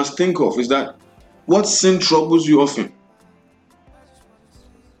things you must think of is that what sin troubles you often?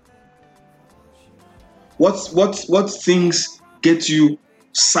 What things get you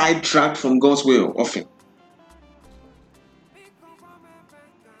sidetracked from God's will often?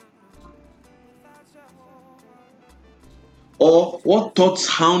 Or what thoughts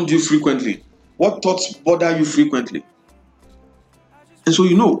hound you frequently? What thoughts bother you frequently? And so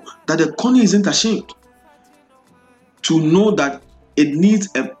you know that the corny isn't ashamed to know that it needs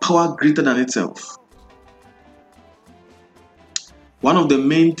a power greater than itself. One of the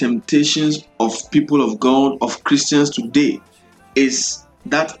main temptations of people of God, of Christians today, is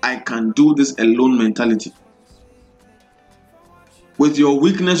that I can do this alone mentality. With your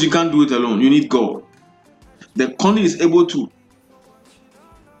weakness, you can't do it alone. You need God. The corny is able to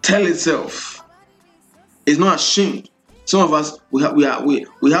tell itself. It's not ashamed. Some of us, we have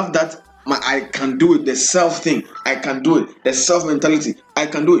that I can do it, the self thing. I can do it, the self mentality. I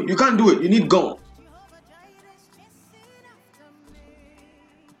can do it. You can't do it. You need God.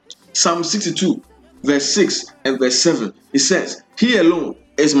 Psalm 62, verse 6 and verse 7, it says, He alone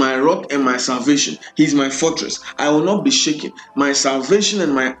is my rock and my salvation. He is my fortress. I will not be shaken. My salvation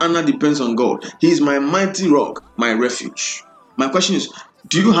and my honor depends on God. He is my mighty rock, my refuge. My question is,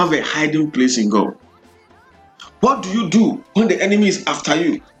 do you have a hiding place in God? What do you do when the enemy is after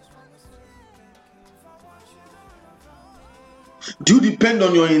you? Do you depend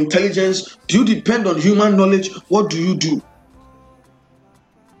on your intelligence? Do you depend on human knowledge? What do you do?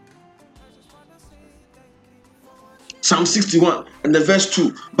 Psalm 61 and the verse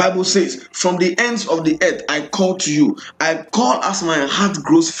 2, Bible says, From the ends of the earth I call to you. I call as my heart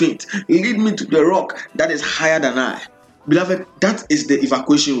grows faint. Lead me to the rock that is higher than I. Beloved, that is the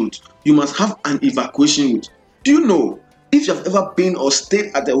evacuation route. You must have an evacuation route. Do you know if you have ever been or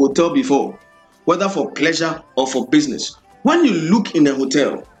stayed at a hotel before, whether for pleasure or for business? When you look in a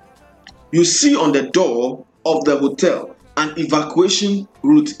hotel, you see on the door of the hotel an evacuation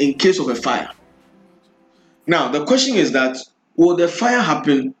route in case of a fire. Now, the question is that, will the fire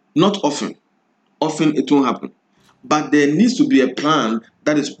happen? Not often. Often it won't happen. But there needs to be a plan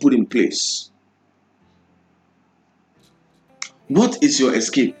that is put in place. What is your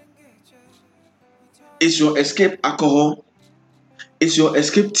escape? Is your escape alcohol? Is your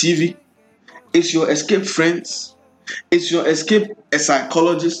escape TV? Is your escape friends? Is your escape a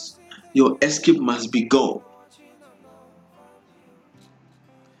psychologist? Your escape must be God.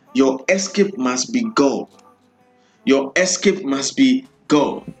 Your escape must be God. Your escape must be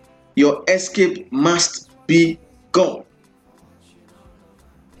God. Your escape must be God.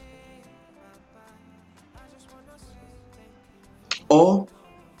 Or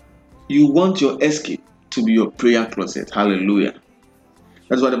you want your escape to be your prayer closet. Hallelujah.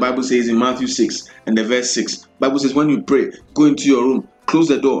 That's what the Bible says in Matthew 6 and the verse 6. The Bible says, when you pray, go into your room, close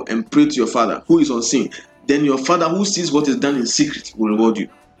the door and pray to your Father who is unseen. Then your Father who sees what is done in secret will reward you.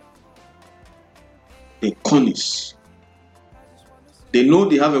 They cunnish. They know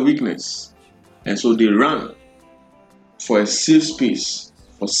they have a weakness, and so they run for a safe space,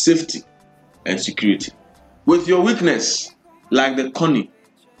 for safety and security. With your weakness, like the cunning,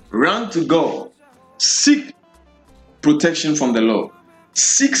 run to God. Seek protection from the Lord.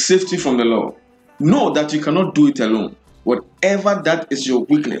 Seek safety from the Lord. Know that you cannot do it alone. Whatever that is your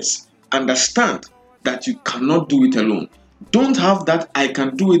weakness, understand that you cannot do it alone. Don't have that I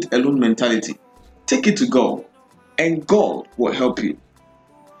can do it alone mentality. Take it to God, and God will help you.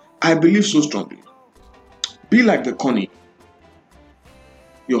 I believe so strongly. Be like the cunning.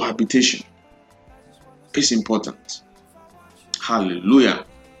 Your habitation is important. Hallelujah.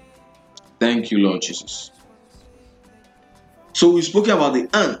 Thank you, Lord Jesus. So we've spoken about the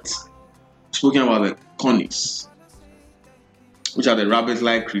ant, we've spoken about the conies, which are the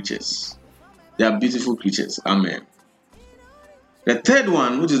rabbit-like creatures. They are beautiful creatures. Amen. The third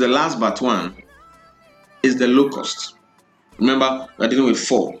one, which is the last but one, is the locust. Remember, we are dealing with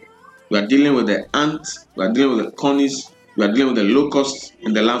four. We are dealing with the ant, we are dealing with the conies, we are dealing with the locust,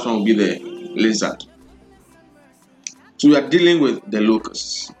 and the last one will be the lizard. So we are dealing with the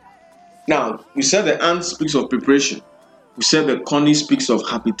locusts. Now, we said the ant speaks of preparation. We said the coney speaks of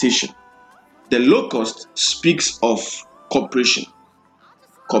habitation. The locust speaks of cooperation.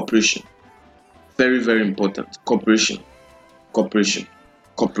 Cooperation. Very, very important. Cooperation. Cooperation.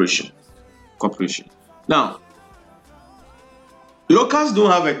 Cooperation. Cooperation. Now, locusts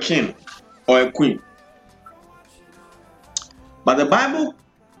don't have a king or a queen. But the Bible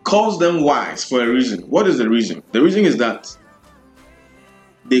calls them wise for a reason. What is the reason? The reason is that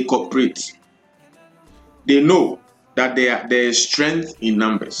they cooperate. They know that there is strength in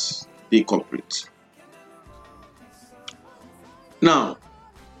numbers. They cooperate. Now,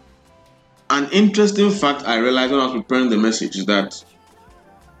 an interesting fact I realized when I was preparing the message is that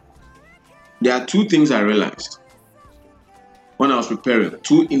there are two things I realized when I was preparing.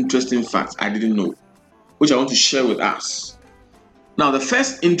 Two interesting facts I didn't know, which I want to share with us. Now, the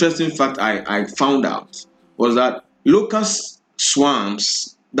first interesting fact I found out was that locust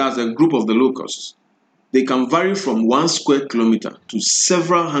swarms, that's a group of the locusts, they can vary from 1 square kilometer to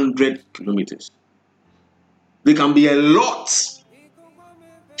several hundred kilometers. They can be a lot,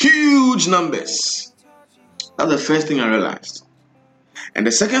 huge numbers. That's the first thing I realized. And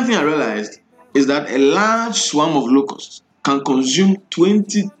the second thing I realized is that a large swarm of locusts can consume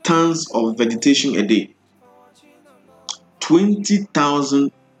 20 tons of vegetation a day.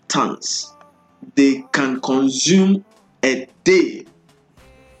 20,000 tons they can consume a day.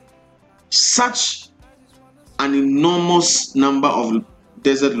 Such an enormous number of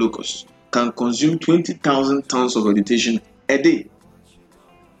desert locusts can consume 20,000 tons of vegetation a day.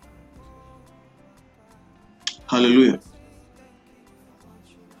 Hallelujah.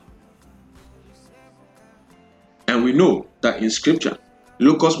 And we know that in scripture,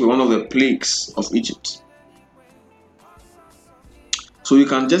 locusts were one of the plagues of Egypt. So you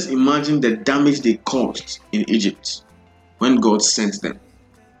can just imagine the damage they caused in Egypt when God sent them.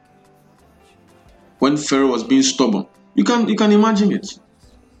 When Pharaoh was being stubborn, you can imagine it.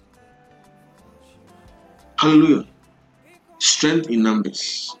 Hallelujah. Strength in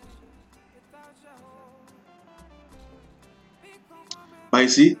numbers. But you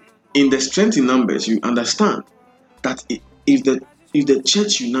see, in the strength in numbers, you understand that if the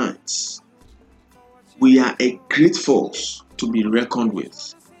church unites, we are a great force to be reckoned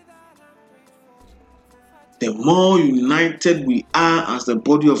with. The more united we are as the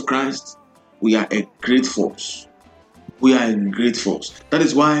body of Christ, we are a great force. We are a great force. That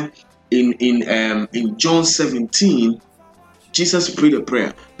is why in John 17, Jesus prayed a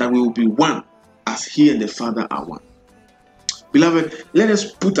prayer that we will be one as He and the Father are one. Beloved, let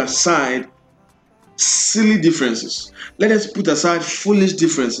us put aside silly differences. Let us put aside foolish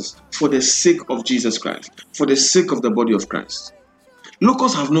differences for the sake of Jesus Christ, for the sake of the body of Christ.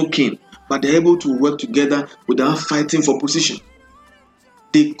 Locusts have no king, but they're able to work together without fighting for position.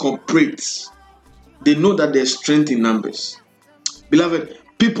 They cooperate. They know that there's strength in numbers. Beloved,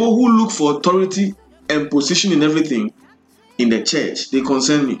 people who look for authority and position in everything in the church, they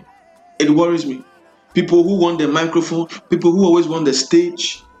concern me. It worries me. People who want the microphone, people who always want the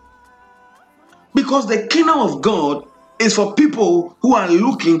stage. Because the kingdom of God is for people who are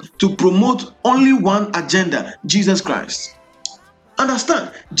looking to promote only one agenda, Jesus Christ.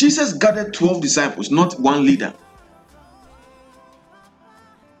 Understand, Jesus gathered 12 disciples, not one leader.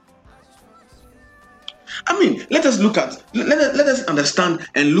 I mean, let us understand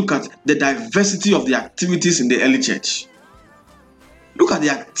and look at the diversity of the activities in the early church. Look at the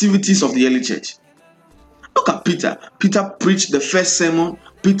activities of the early church. Look at Peter. Peter preached the first sermon.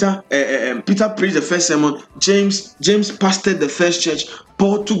 Peter preached the first sermon. James pastored the first church.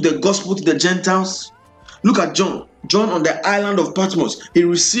 Paul took the gospel to the Gentiles. Look at John. John on the island of Patmos, he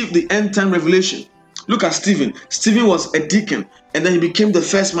received the end time revelation. Look at Stephen. Stephen was a deacon and then he became the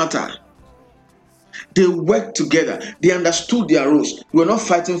first martyr. They worked together. They understood their roles. They were not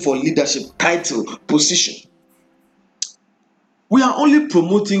fighting for leadership, title, position. We are only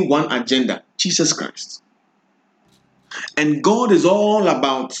promoting one agenda, Jesus Christ. And God is all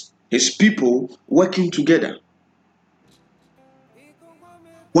about His people working together.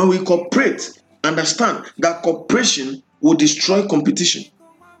 When we cooperate, understand that cooperation will destroy competition.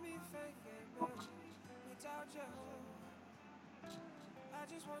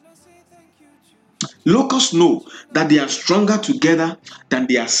 Locusts know that they are stronger together than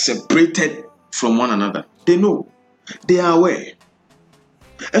they are separated from one another. They know. They are aware.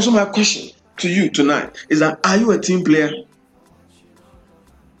 And so my question to you tonight is that, are you a team player?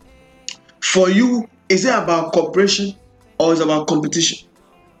 For you, is it about cooperation or is it about competition?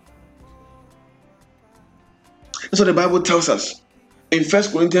 That's what the Bible tells us. In 1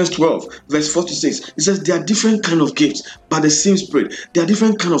 Corinthians 12, verse 4 to 6, it says there are different kind of gifts, but the same Spirit. There are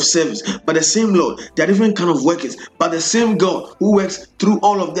different kind of service, but the same Lord. There are different kind of workers, but the same God who works through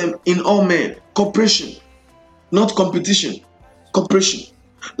all of them in all men. Cooperation, not competition. Cooperation.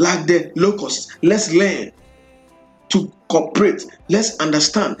 Like the locusts, let's learn to cooperate. Let's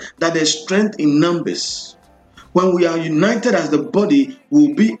understand that there's strength in numbers. When we are united as the body,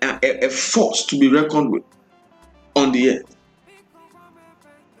 we'll be a force to be reckoned with on the earth.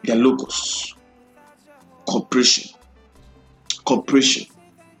 The locusts. Cooperation. Cooperation.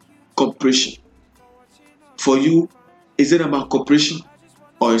 Cooperation. For you, is it about cooperation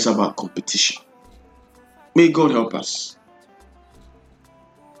or is it about competition? May God help us.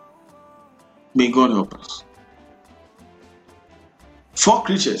 May God help us. 4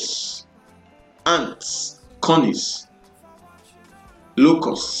 creatures: ants, conies,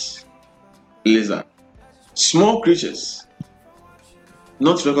 locusts, lizard. Small creatures,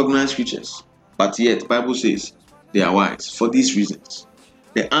 not recognized creatures, but yet Bible says they are wise for these reasons.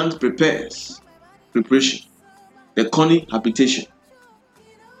 The ant prepares, preparation. The coney, habitation.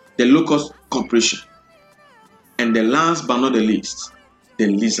 The locust, cooperation. And the last but not the least, the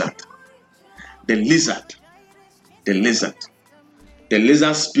lizard. The lizard. The lizard. The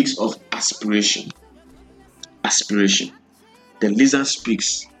lizard speaks of aspiration. Aspiration. The lizard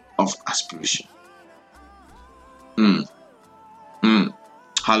speaks of aspiration.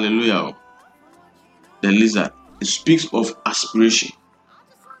 Hallelujah. The lizard, it speaks of aspiration.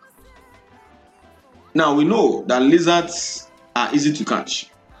 Now we know that lizards are easy to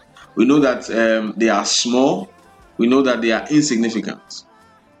catch. We know that they are small. We know that they are insignificant.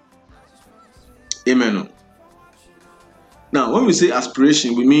 Amen. Now, when we say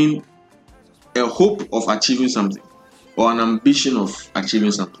aspiration, we mean a hope of achieving something or an ambition of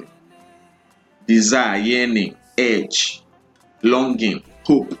achieving something. Desire, yearning, urge, longing,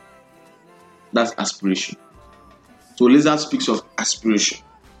 hope. That's aspiration. So lizard speaks of aspiration.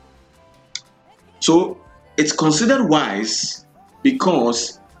 So it's considered wise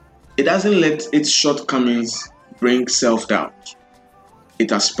because it doesn't let its shortcomings bring self-doubt.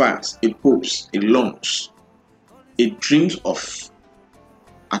 It aspires, it hopes, it longs, it dreams of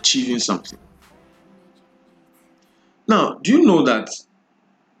achieving something. Now, do you know that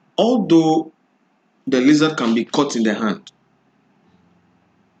although the lizard can be caught in the hand,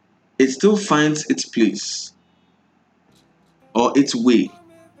 it still finds its place or its way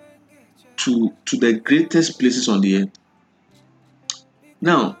to the greatest places on the earth?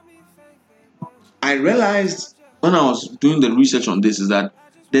 Now, I realized when I was doing the research on this is that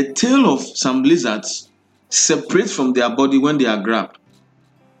the tail of some lizards separates from their body when they are grabbed.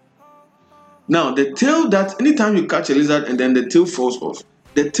 Now, the tail that anytime you catch a lizard and then the tail falls off,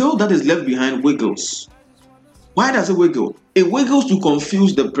 the tail that is left behind wiggles. Why does it wiggle? It wiggles to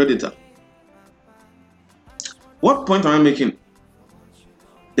confuse the predator. What point am I making?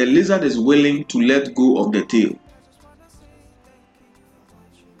 The lizard is willing to let go of the tail.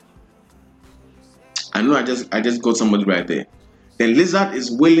 I know I just got somebody right there. The lizard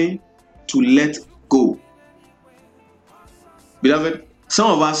is willing to let go. Beloved,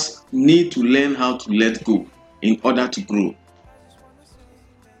 some of us need to learn how to let go in order to grow.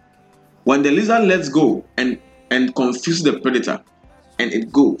 When the lizard lets go and confuses the predator and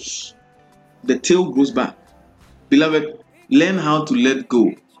it goes, the tail grows back. Beloved, learn how to let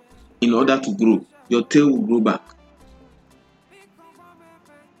go in order to grow. Your tail will grow back.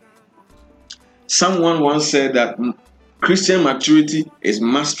 Someone once said that Christian maturity is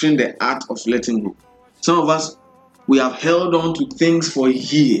mastering the art of letting go. Some of us, we have held on to things for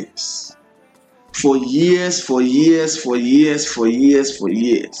years. For years. We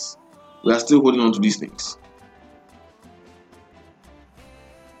are still holding on to these things.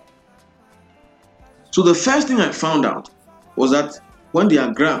 So the first thing I found out was that when they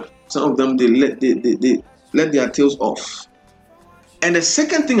are grabbed, some of them they let their tails off. And the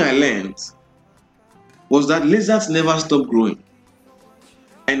second thing I learned was that lizards never stop growing.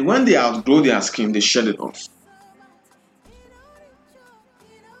 And when they outgrow their skin, they shed it off.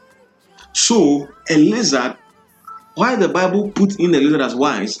 So a lizard, why the Bible puts in a lizard as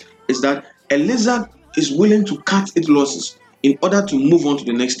wise, is that a lizard is willing to cut its losses in order to move on to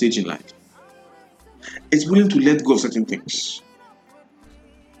the next stage in life. It's willing to let go of certain things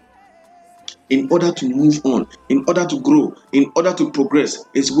in order to move on, in order to grow, in order to progress.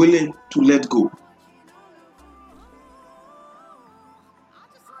 It's willing to let go.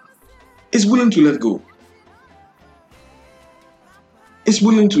 It's willing to let go. It's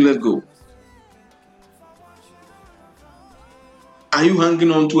willing to let go. Are you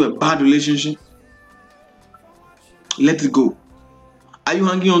hanging on to a bad relationship? Let it go. Are you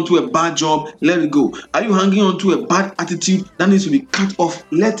hanging on to a bad job? Let it go. Are you hanging on to a bad attitude that needs to be cut off?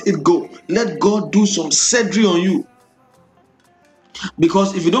 Let it go. Let God do some surgery on you.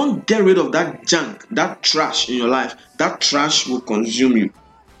 Because if you don't get rid of that junk, that trash in your life, that trash will consume you.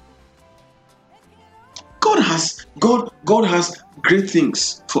 God has great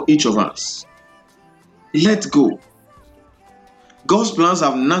things for each of us. Let go. God's plans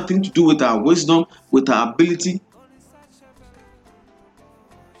have nothing to do with our wisdom, with our ability.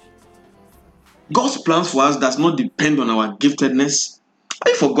 God's plans for us does not depend on our giftedness.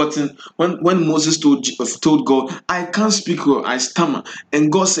 Have you forgotten when Moses told God, I can't speak well, I stammer.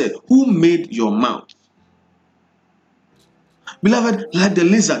 And God said, who made your mouth? Beloved, like the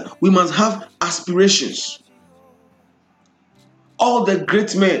lizard, we must have aspirations. All the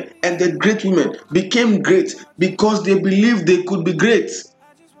great men and the great women became great because they believed they could be great.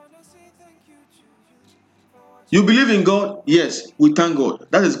 You believe in God? Yes, we thank God.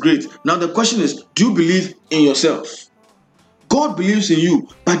 That is great. Now the question is, do you believe in yourself? God believes in you,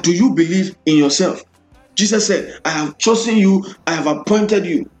 but do you believe in yourself? Jesus said, I have chosen you, I have appointed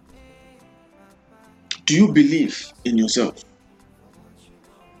you. Do you believe in yourself?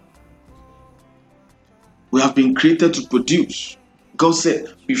 We have been created to produce. God said,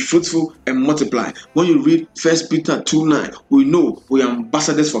 be fruitful and multiply. When you read 1 Peter 2:9, we know we are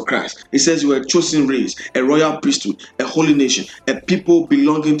ambassadors for Christ. It says you are a chosen race, a royal priesthood, a holy nation, a people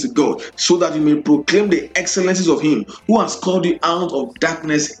belonging to God, so that you may proclaim the excellencies of Him who has called you out of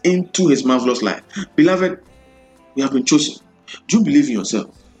darkness into His marvelous light. Beloved, you have been chosen. Do you believe in yourself?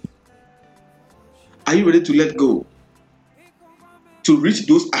 Are you ready to let go? To reach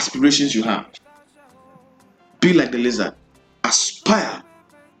those aspirations you have? Be like the lizard. Aspire.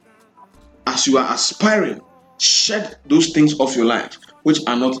 As you are aspiring, shed those things off your life which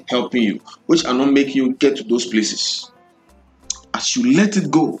are not helping you, which are not making you get to those places. As you let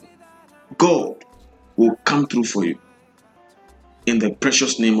it go, God will come through for you. In the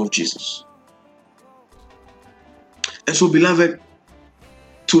precious name of Jesus. And so, beloved,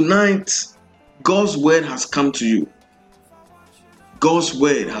 tonight, God's word has come to you. God's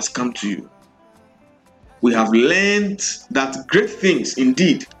word has come to you. We have learned that great things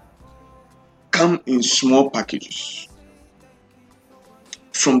indeed come in small packages.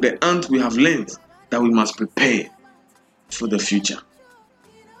 From the ant, we have learned that we must prepare for the future.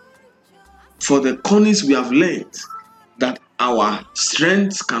 For the conies, we have learned that our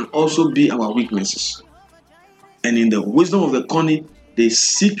strengths can also be our weaknesses. And in the wisdom of the coney, they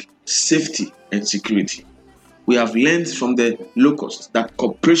seek safety and security. We have learned from the locust that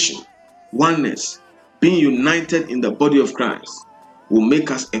cooperation, oneness, being united in the body of Christ will make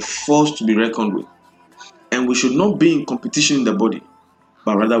us a force to be reckoned with. And we should not be in competition in the body,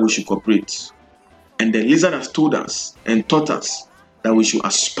 but rather we should cooperate. And the lizard has told us and taught us that we should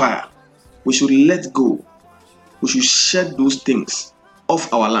aspire. We should let go. We should shed those things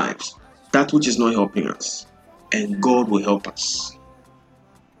off our lives, that which is not helping us. And God will help us.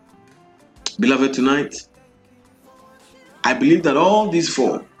 Beloved, tonight, I believe that all these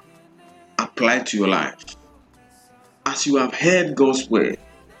four apply to your life. As you have heard God's word,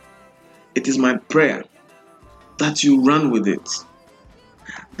 it is my prayer that you run with it,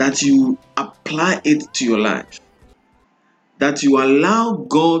 that you apply it to your life, that you allow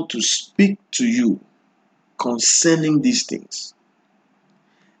God to speak to you concerning these things,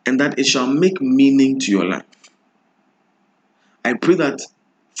 and that it shall make meaning to your life. I pray that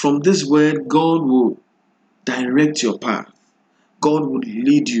from this word, God will direct your path. God will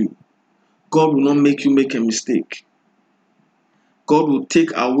lead you. God will not make you make a mistake. God will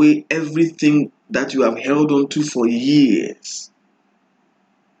take away everything that you have held on to for years.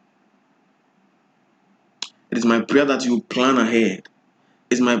 It is my prayer that you plan ahead.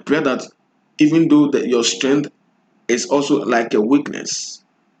 It's my prayer that even though that your strength is also like a weakness,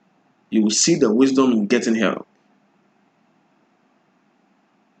 you will see the wisdom in getting help.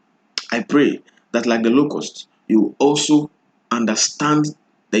 I pray that like the locust, you will also understand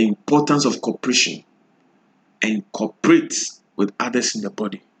the importance of cooperation and cooperate with others in the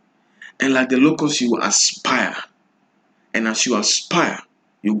body. And like the locust, you will aspire. And as you aspire,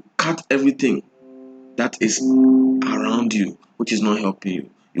 you cut everything that is around you, which is not helping you.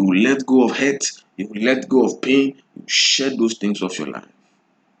 You will let go of hurt. You will let go of pain. You shed those things off your life.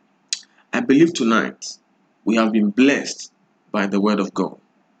 I believe tonight we have been blessed by the word of God.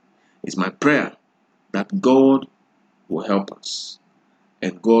 It's my prayer that God will help us,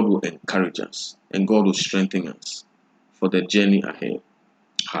 and God will encourage us, and God will strengthen us for the journey ahead.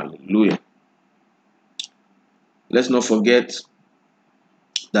 Hallelujah. Let's not forget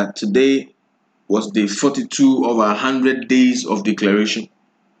that today was day 42 of our 100 days of declaration,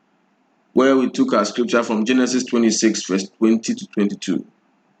 where we took our scripture from Genesis 26, verse 20 to 22.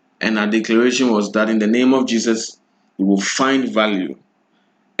 And our declaration was that in the name of Jesus, we will find value.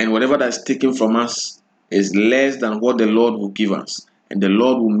 And whatever that's taken from us is less than what the Lord will give us. And the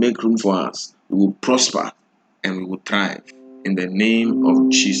Lord will make room for us. We will prosper and we will thrive. In the name of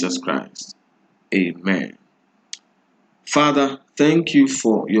Jesus Christ. Amen. Father, thank you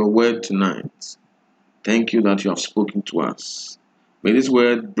for your word tonight. Thank you that you have spoken to us. May this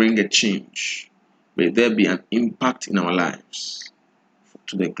word bring a change. May there be an impact in our lives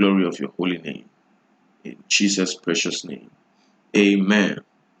to the glory of your holy name. In Jesus' precious name. Amen.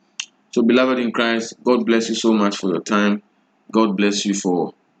 So, beloved in Christ, God bless you so much for your time. God bless you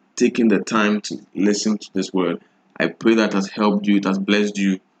for taking the time to listen to this word. I pray that has helped you, it has blessed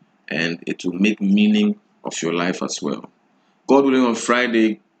you, and it will make meaning of your life as well. God willing, on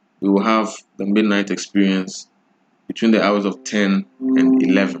Friday, we will have the midnight experience between the hours of 10 and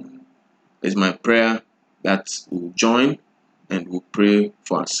 11. It's my prayer that we will join and we'll pray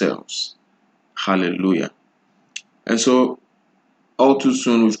for ourselves. Hallelujah. And so, all too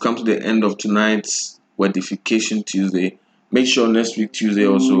soon, we've come to the end of tonight's Wordification Tuesday. Make sure next week, Tuesday,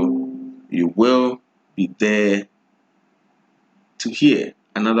 also, you will be there to hear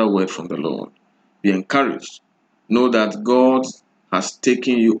another word from the Lord. Be encouraged. Know that God has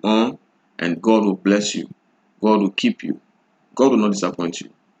taken you on and God will bless you. God will keep you. God will not disappoint you.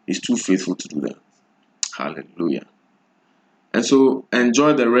 He's too faithful to do that. Hallelujah. And so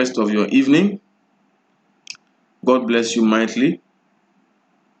enjoy the rest of your evening. God bless you mightily.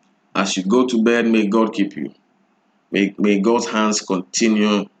 As you go to bed, may God keep you. May God's hands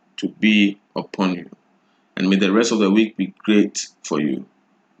continue to be upon you. And may the rest of the week be great for you.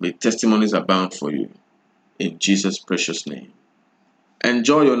 May testimonies abound for you. In Jesus' precious name.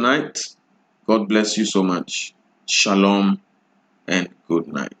 Enjoy your night. God bless you so much. Shalom and good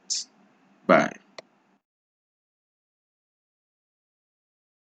night. Bye.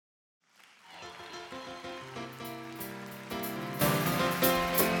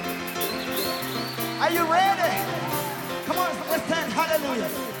 Are you ready? Come on, let's stand. Hallelujah.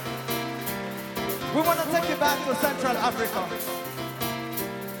 We want to take you back to Central Africa.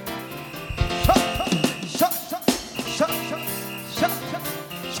 Shut, shut, shut, shut, shut, shut,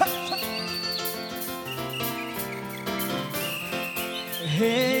 shut, shut.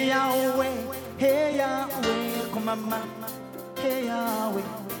 Hey Yahweh, come on,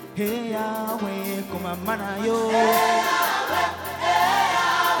 hey Yahweh, come on, yo.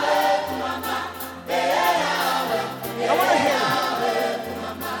 I want to hear it.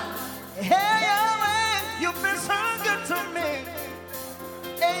 Hey Yahweh, you've been so good to me.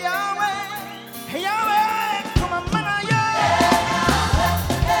 Hey Yahweh, come on, yo.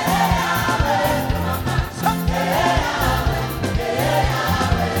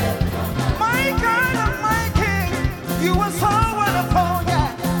 My God and my King, you are so wonderful,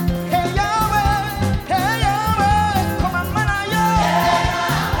 yeah. Hey Yahweh, come on, yo.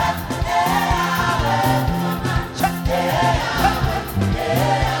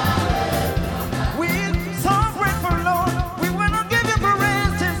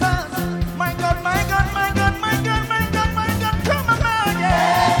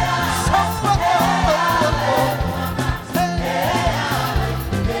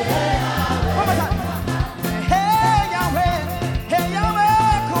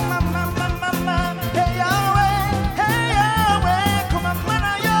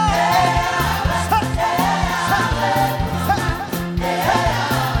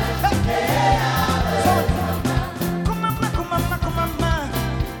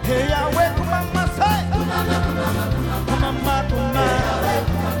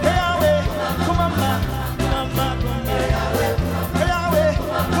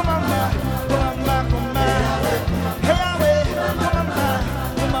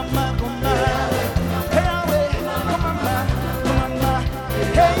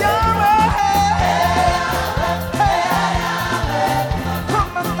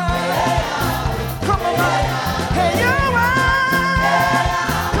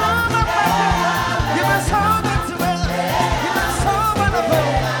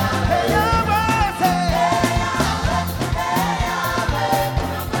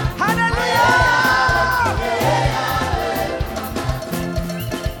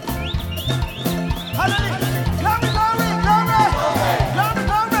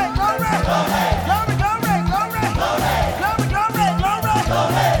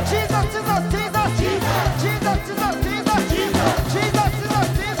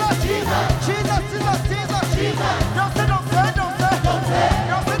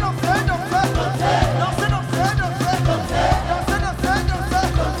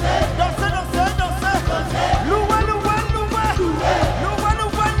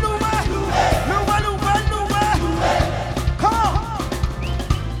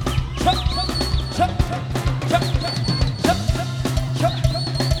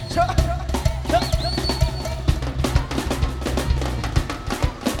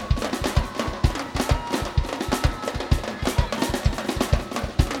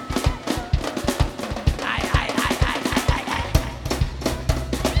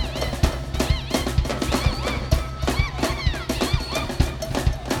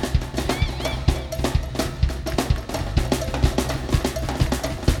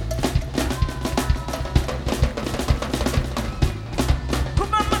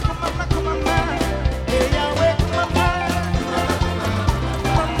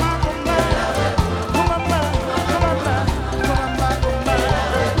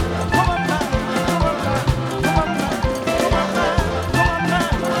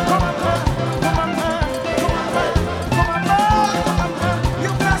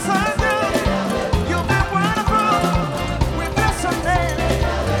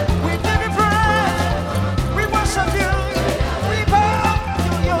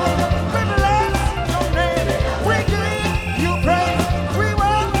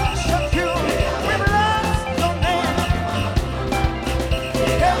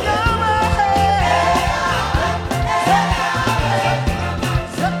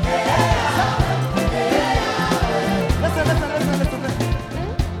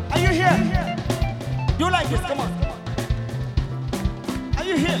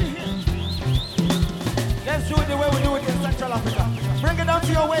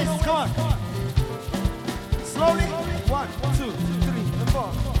 your waist. Come on. Slowly. 1, 2, 3, and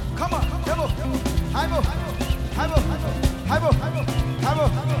 4. Come on. Double. Highball. Highball. Highball. Highball. Highball.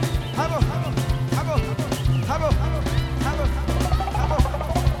 Highball. Highball. Highball.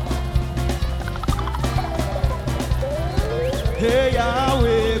 Hey, yeah.